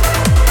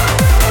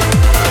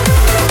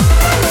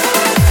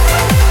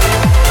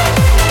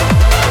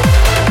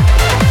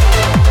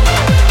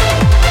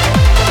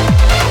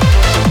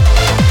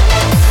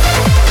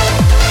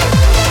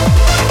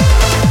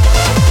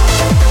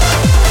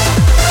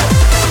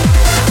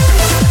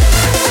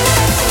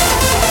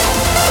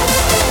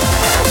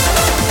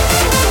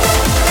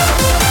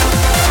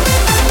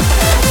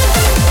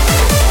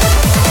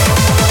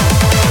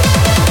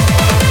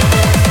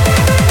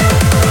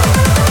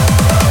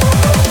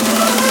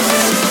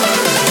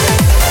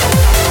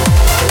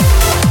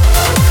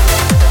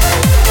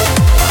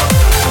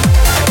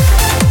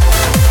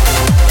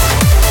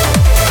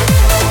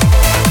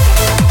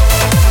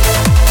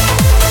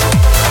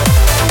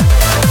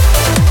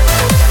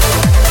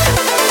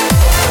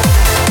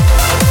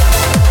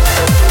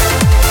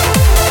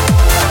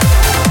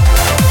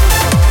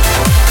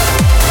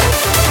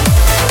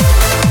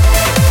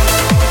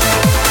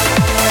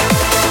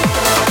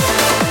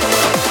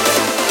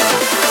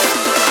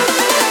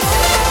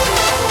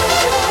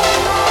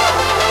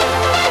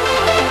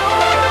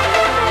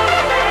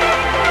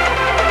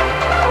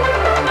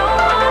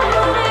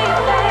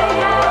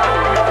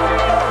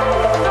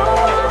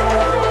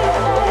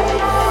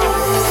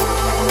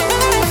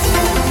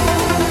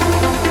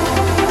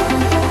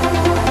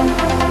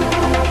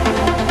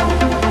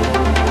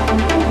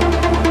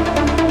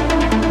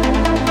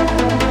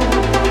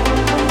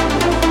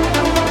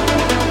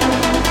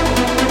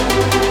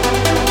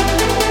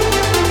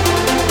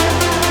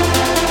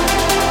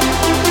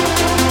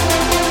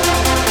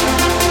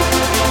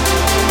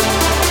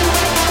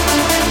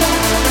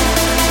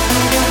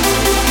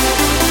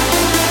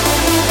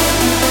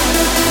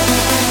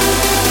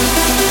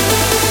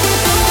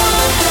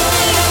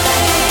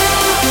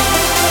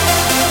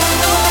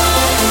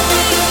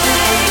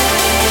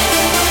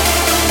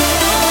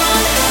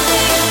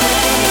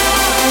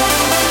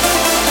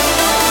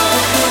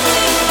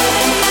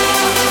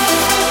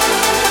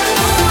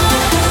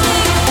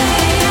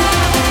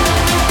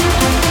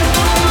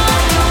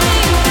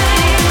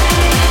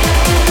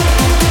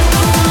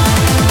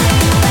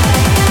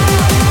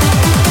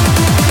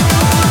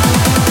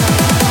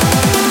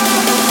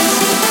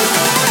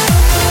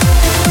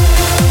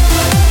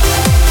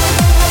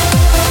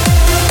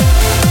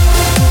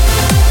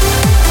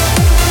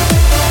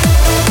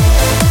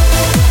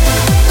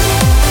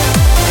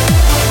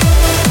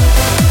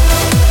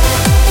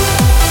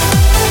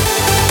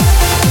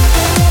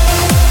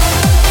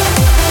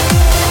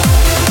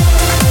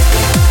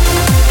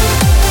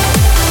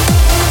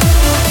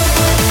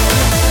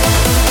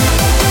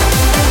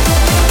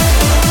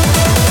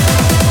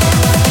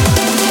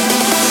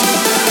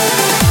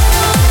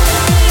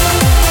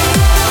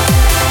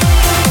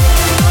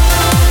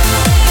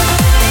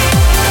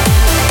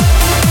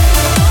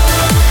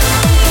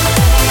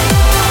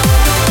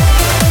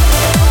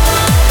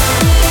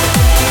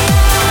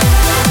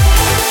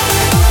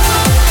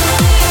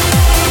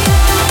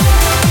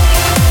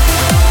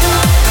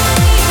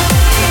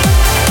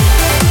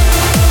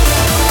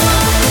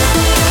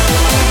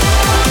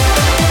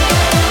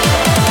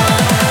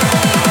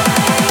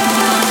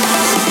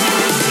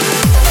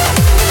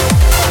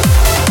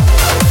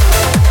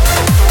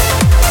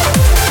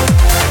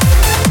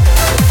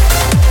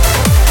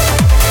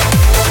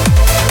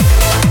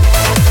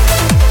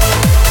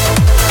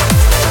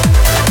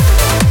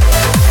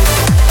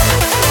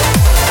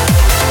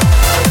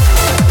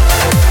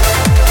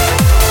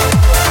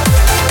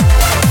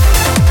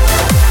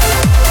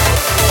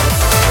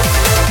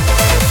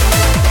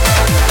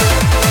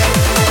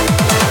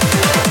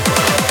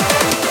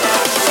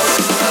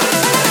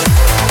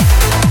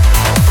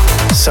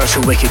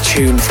 wicked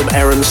tune from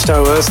Aaron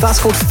Stowers. That's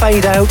called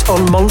Fade Out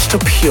on Monster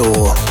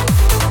Pure.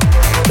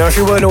 Now, if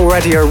you weren't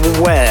already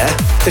aware,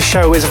 the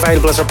show is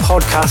available as a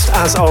podcast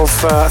as of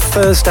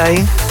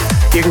Thursday.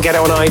 You can get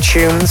it on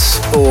iTunes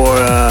or,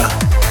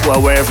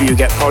 wherever you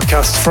get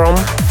podcasts from.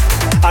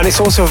 And it's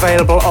also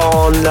available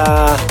on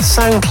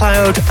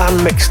SoundCloud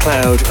and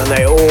Mixcloud, and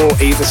they're all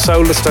either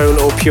Solarstone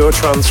or Pure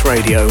Trance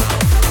Radio.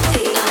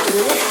 The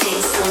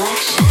uplifting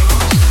selection.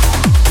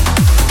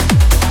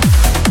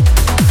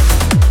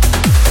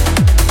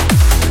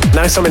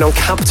 Now something on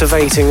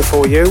Captivating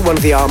for you, one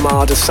of the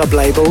Armada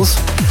sub-labels.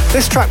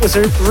 This track was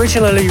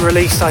originally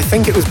released, I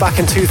think it was back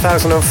in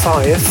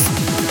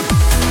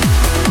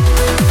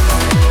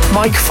 2005.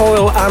 Mike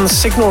Foyle and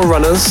Signal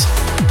Runners.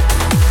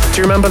 Do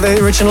you remember the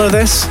original of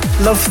this?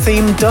 Love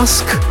Theme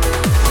Dusk?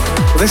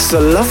 Well, this is a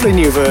lovely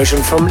new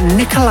version from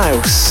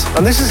Nikolaus,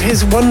 and this is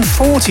his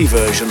 140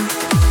 version.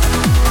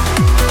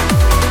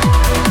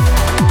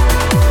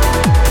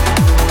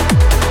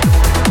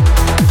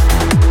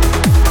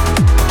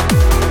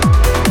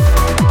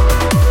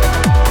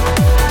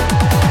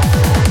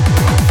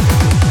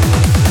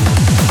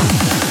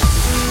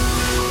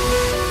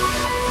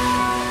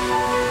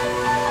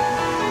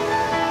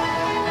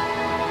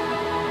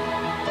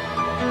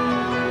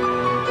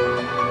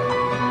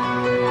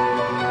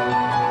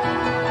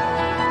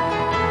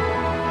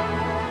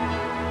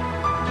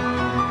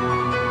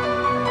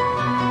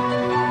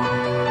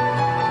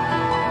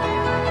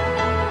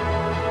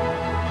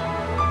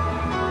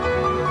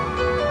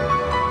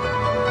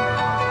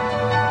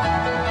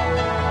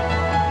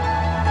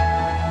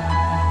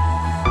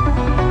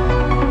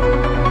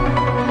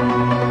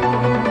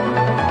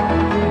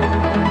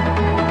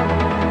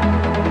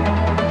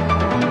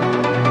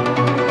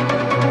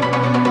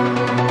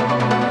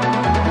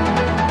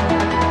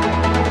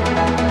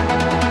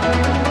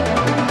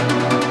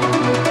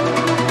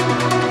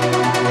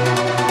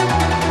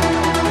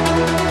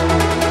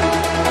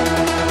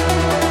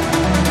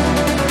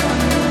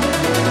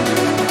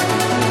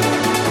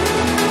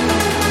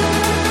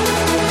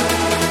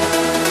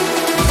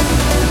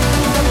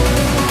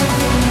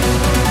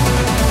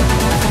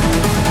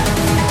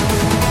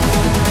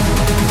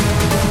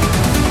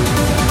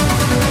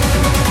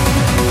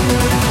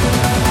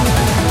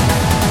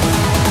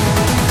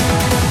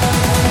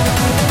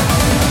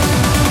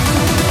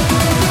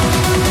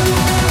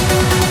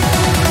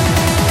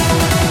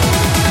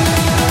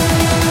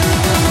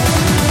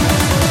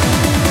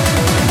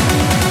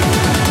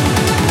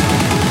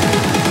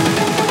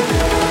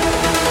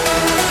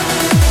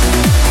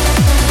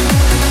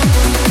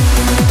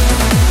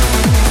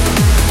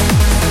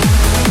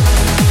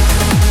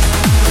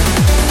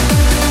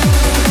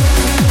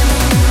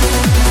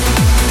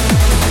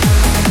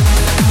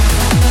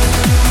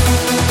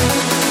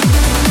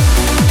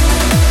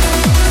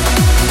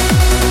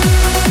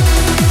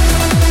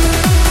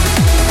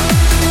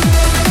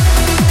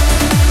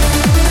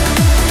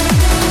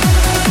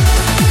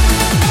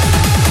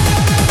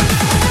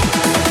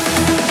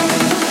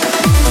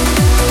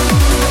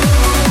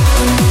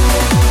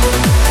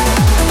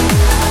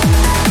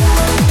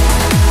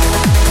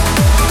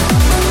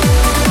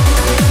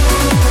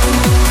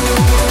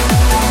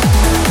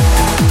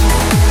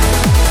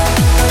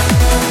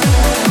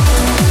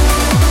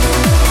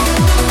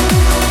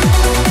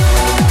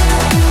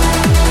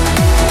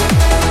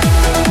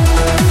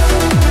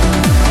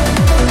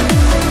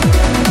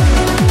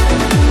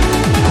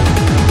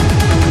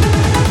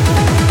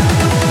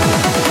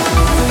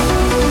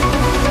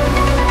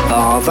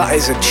 That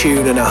is a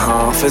tune and a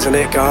half, isn't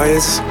it,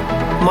 guys?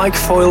 Mike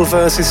Foyle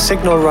versus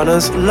Signal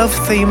Runners, Love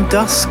Theme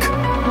Dusk.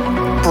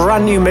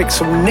 Brand new mix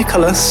from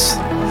Nicholas.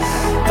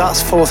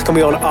 That's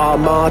forthcoming on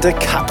Armada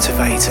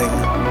Captivating.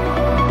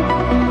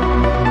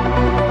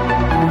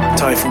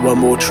 Time for one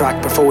more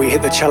track before we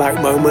hit the chill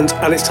out moment,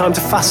 and it's time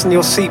to fasten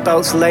your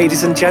seatbelts,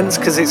 ladies and gents,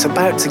 because it's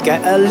about to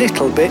get a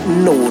little bit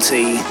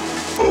naughty.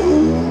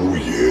 Oh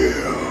yeah.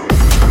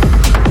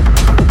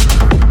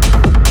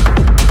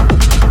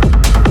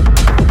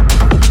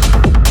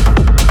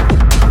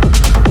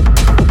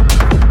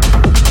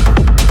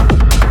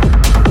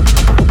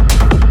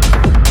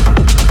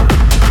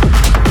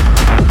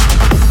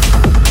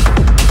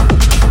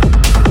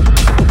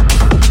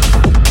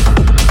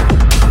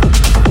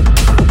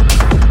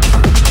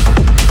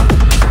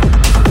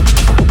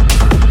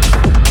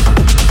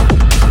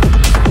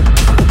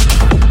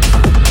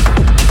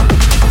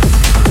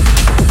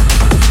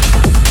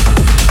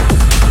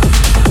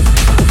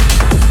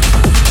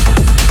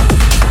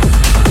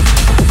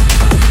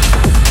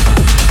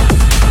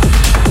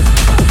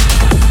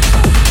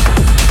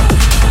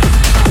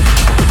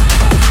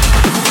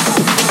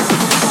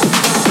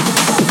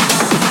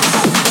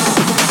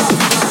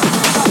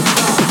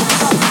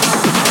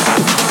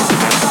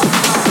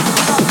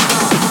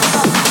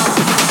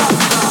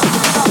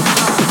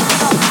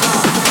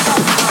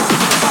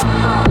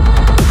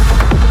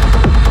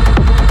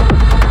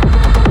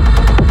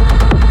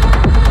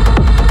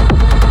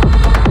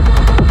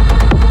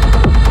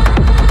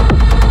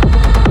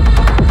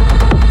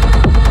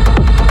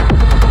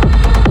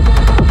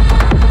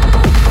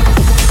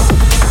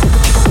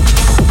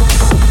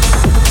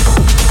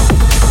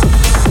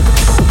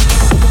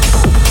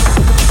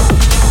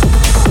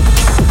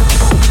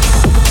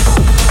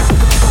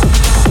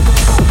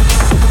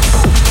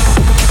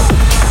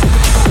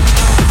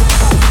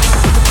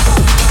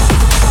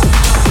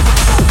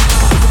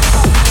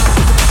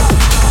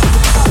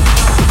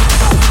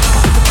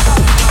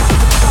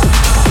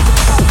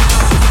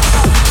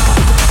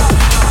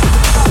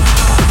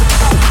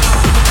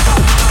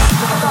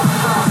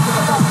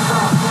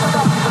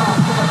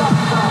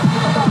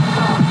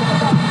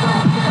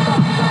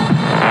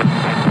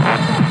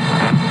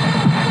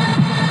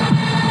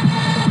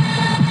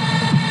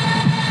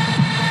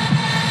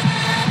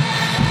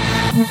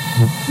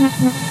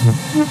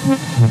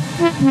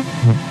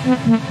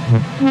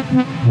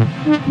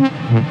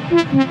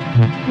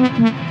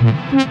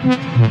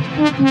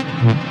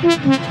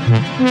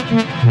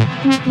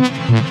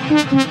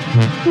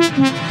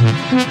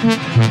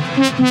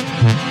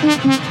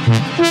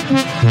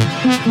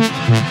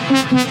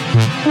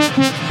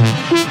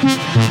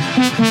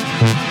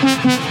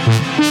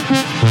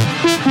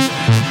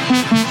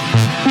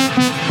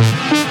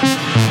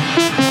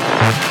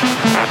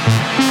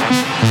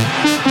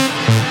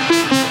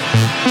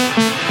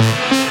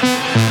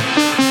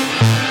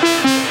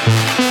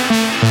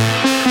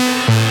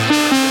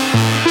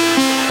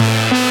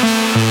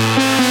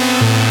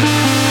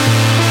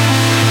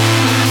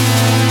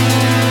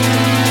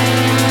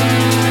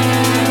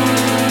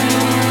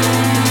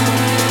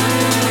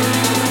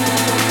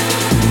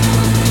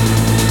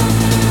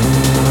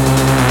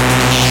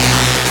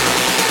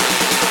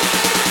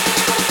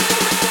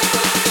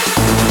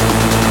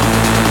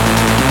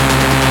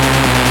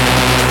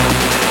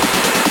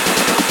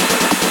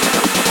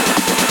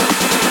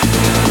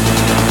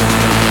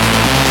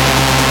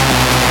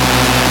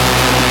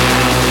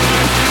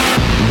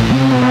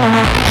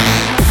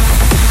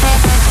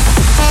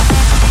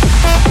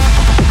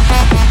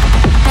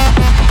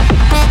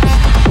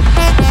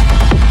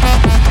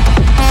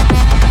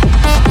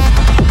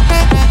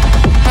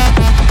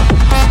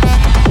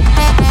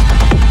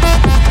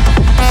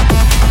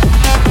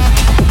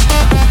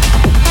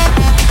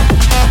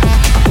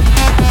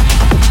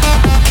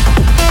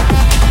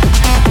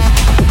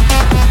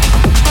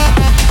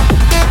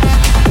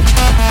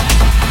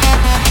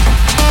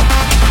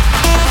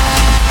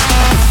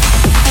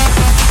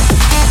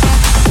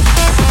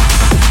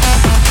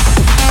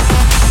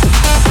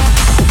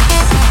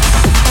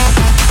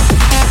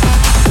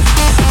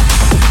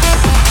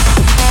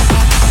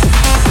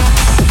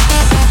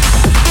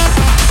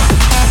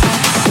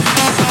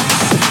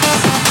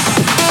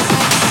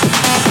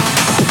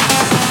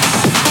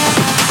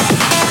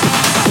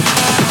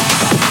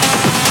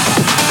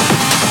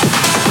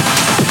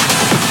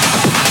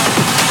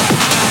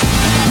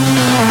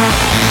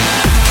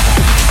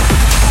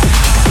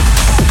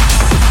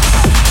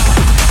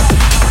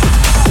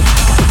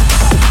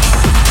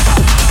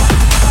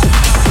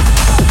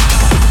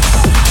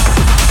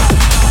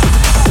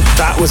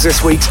 Was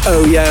this week's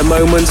Oh Yeah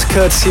moment,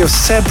 courtesy of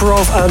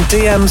Sebrov and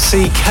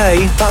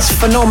DMCK. That's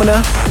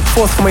Phenomena,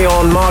 forthcoming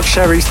on Mark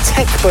Sherry's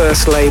Tech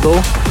Burst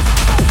label.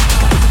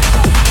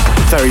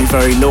 Very,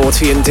 very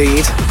naughty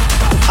indeed.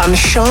 And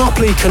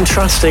sharply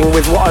contrasting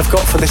with what I've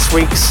got for this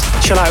week's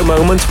Chill Out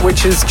moment,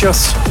 which is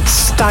just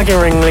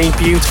staggeringly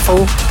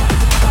beautiful.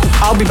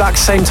 I'll be back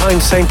same time,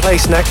 same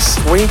place next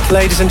week,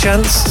 ladies and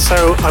gents,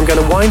 so I'm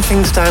going to wind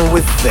things down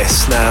with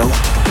this now.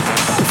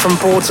 From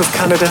Boards of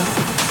Canada,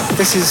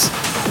 this is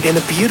In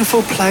a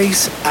Beautiful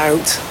Place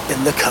Out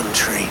in the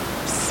Country.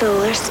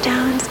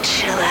 Solarstone's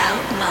Chill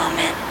Out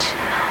Moment.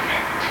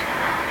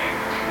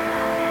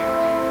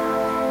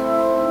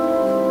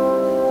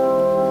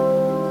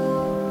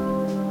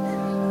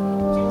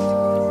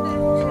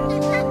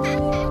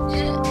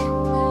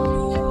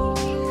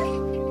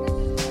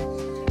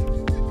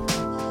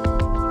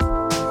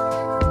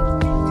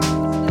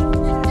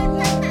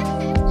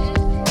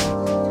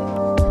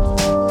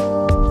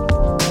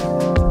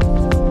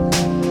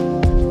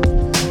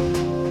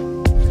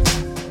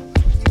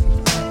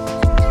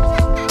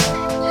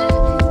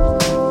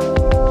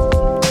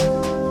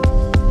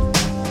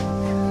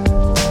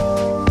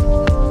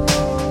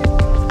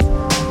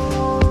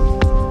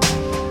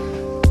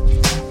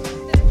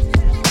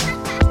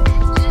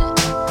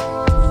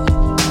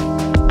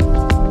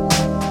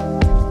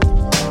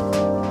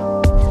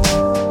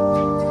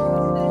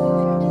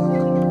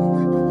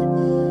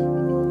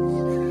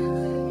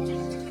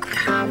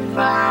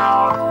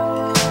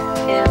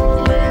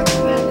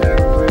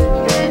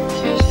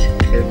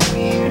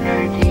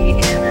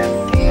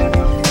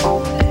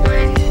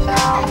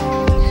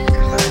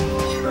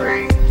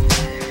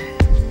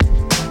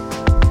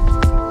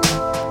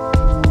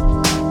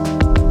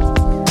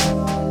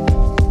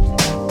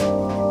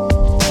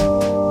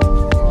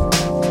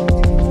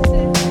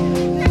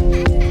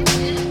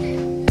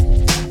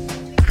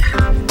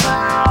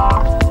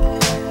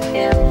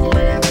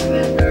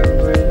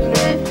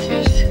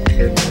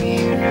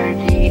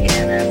 Community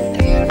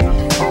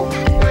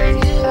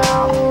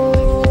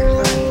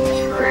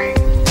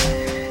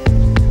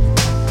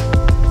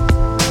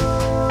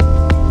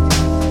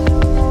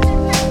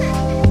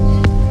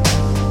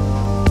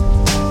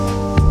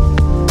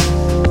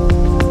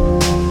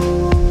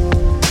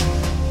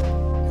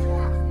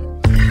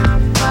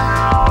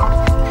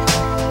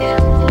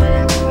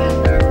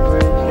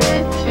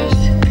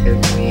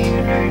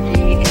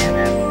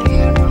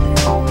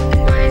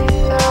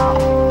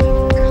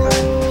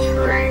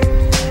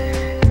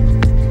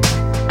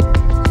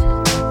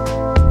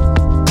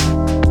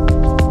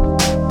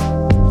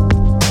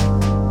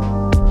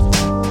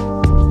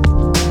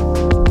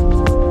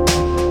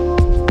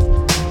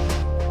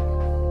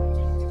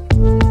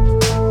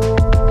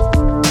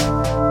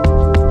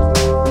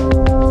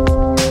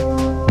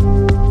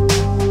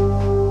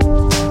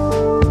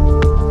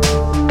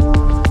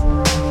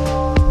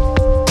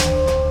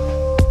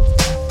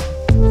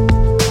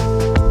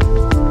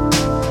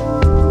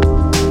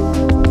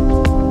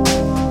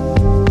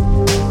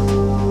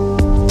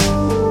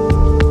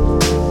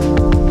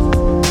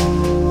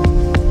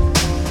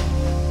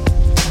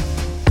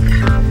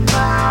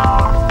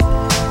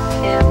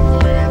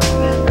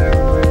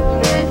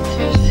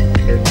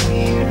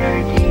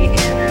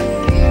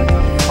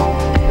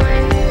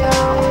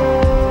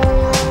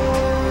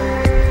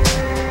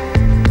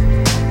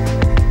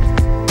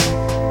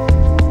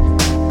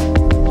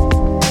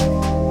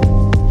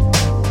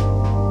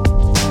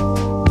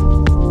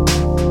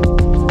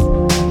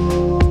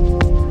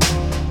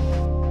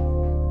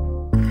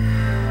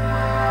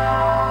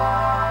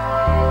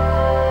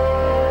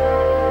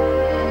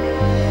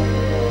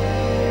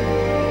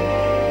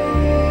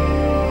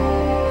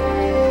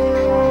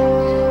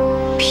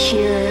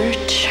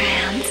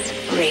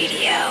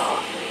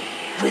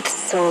with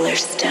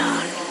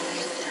Solarstone.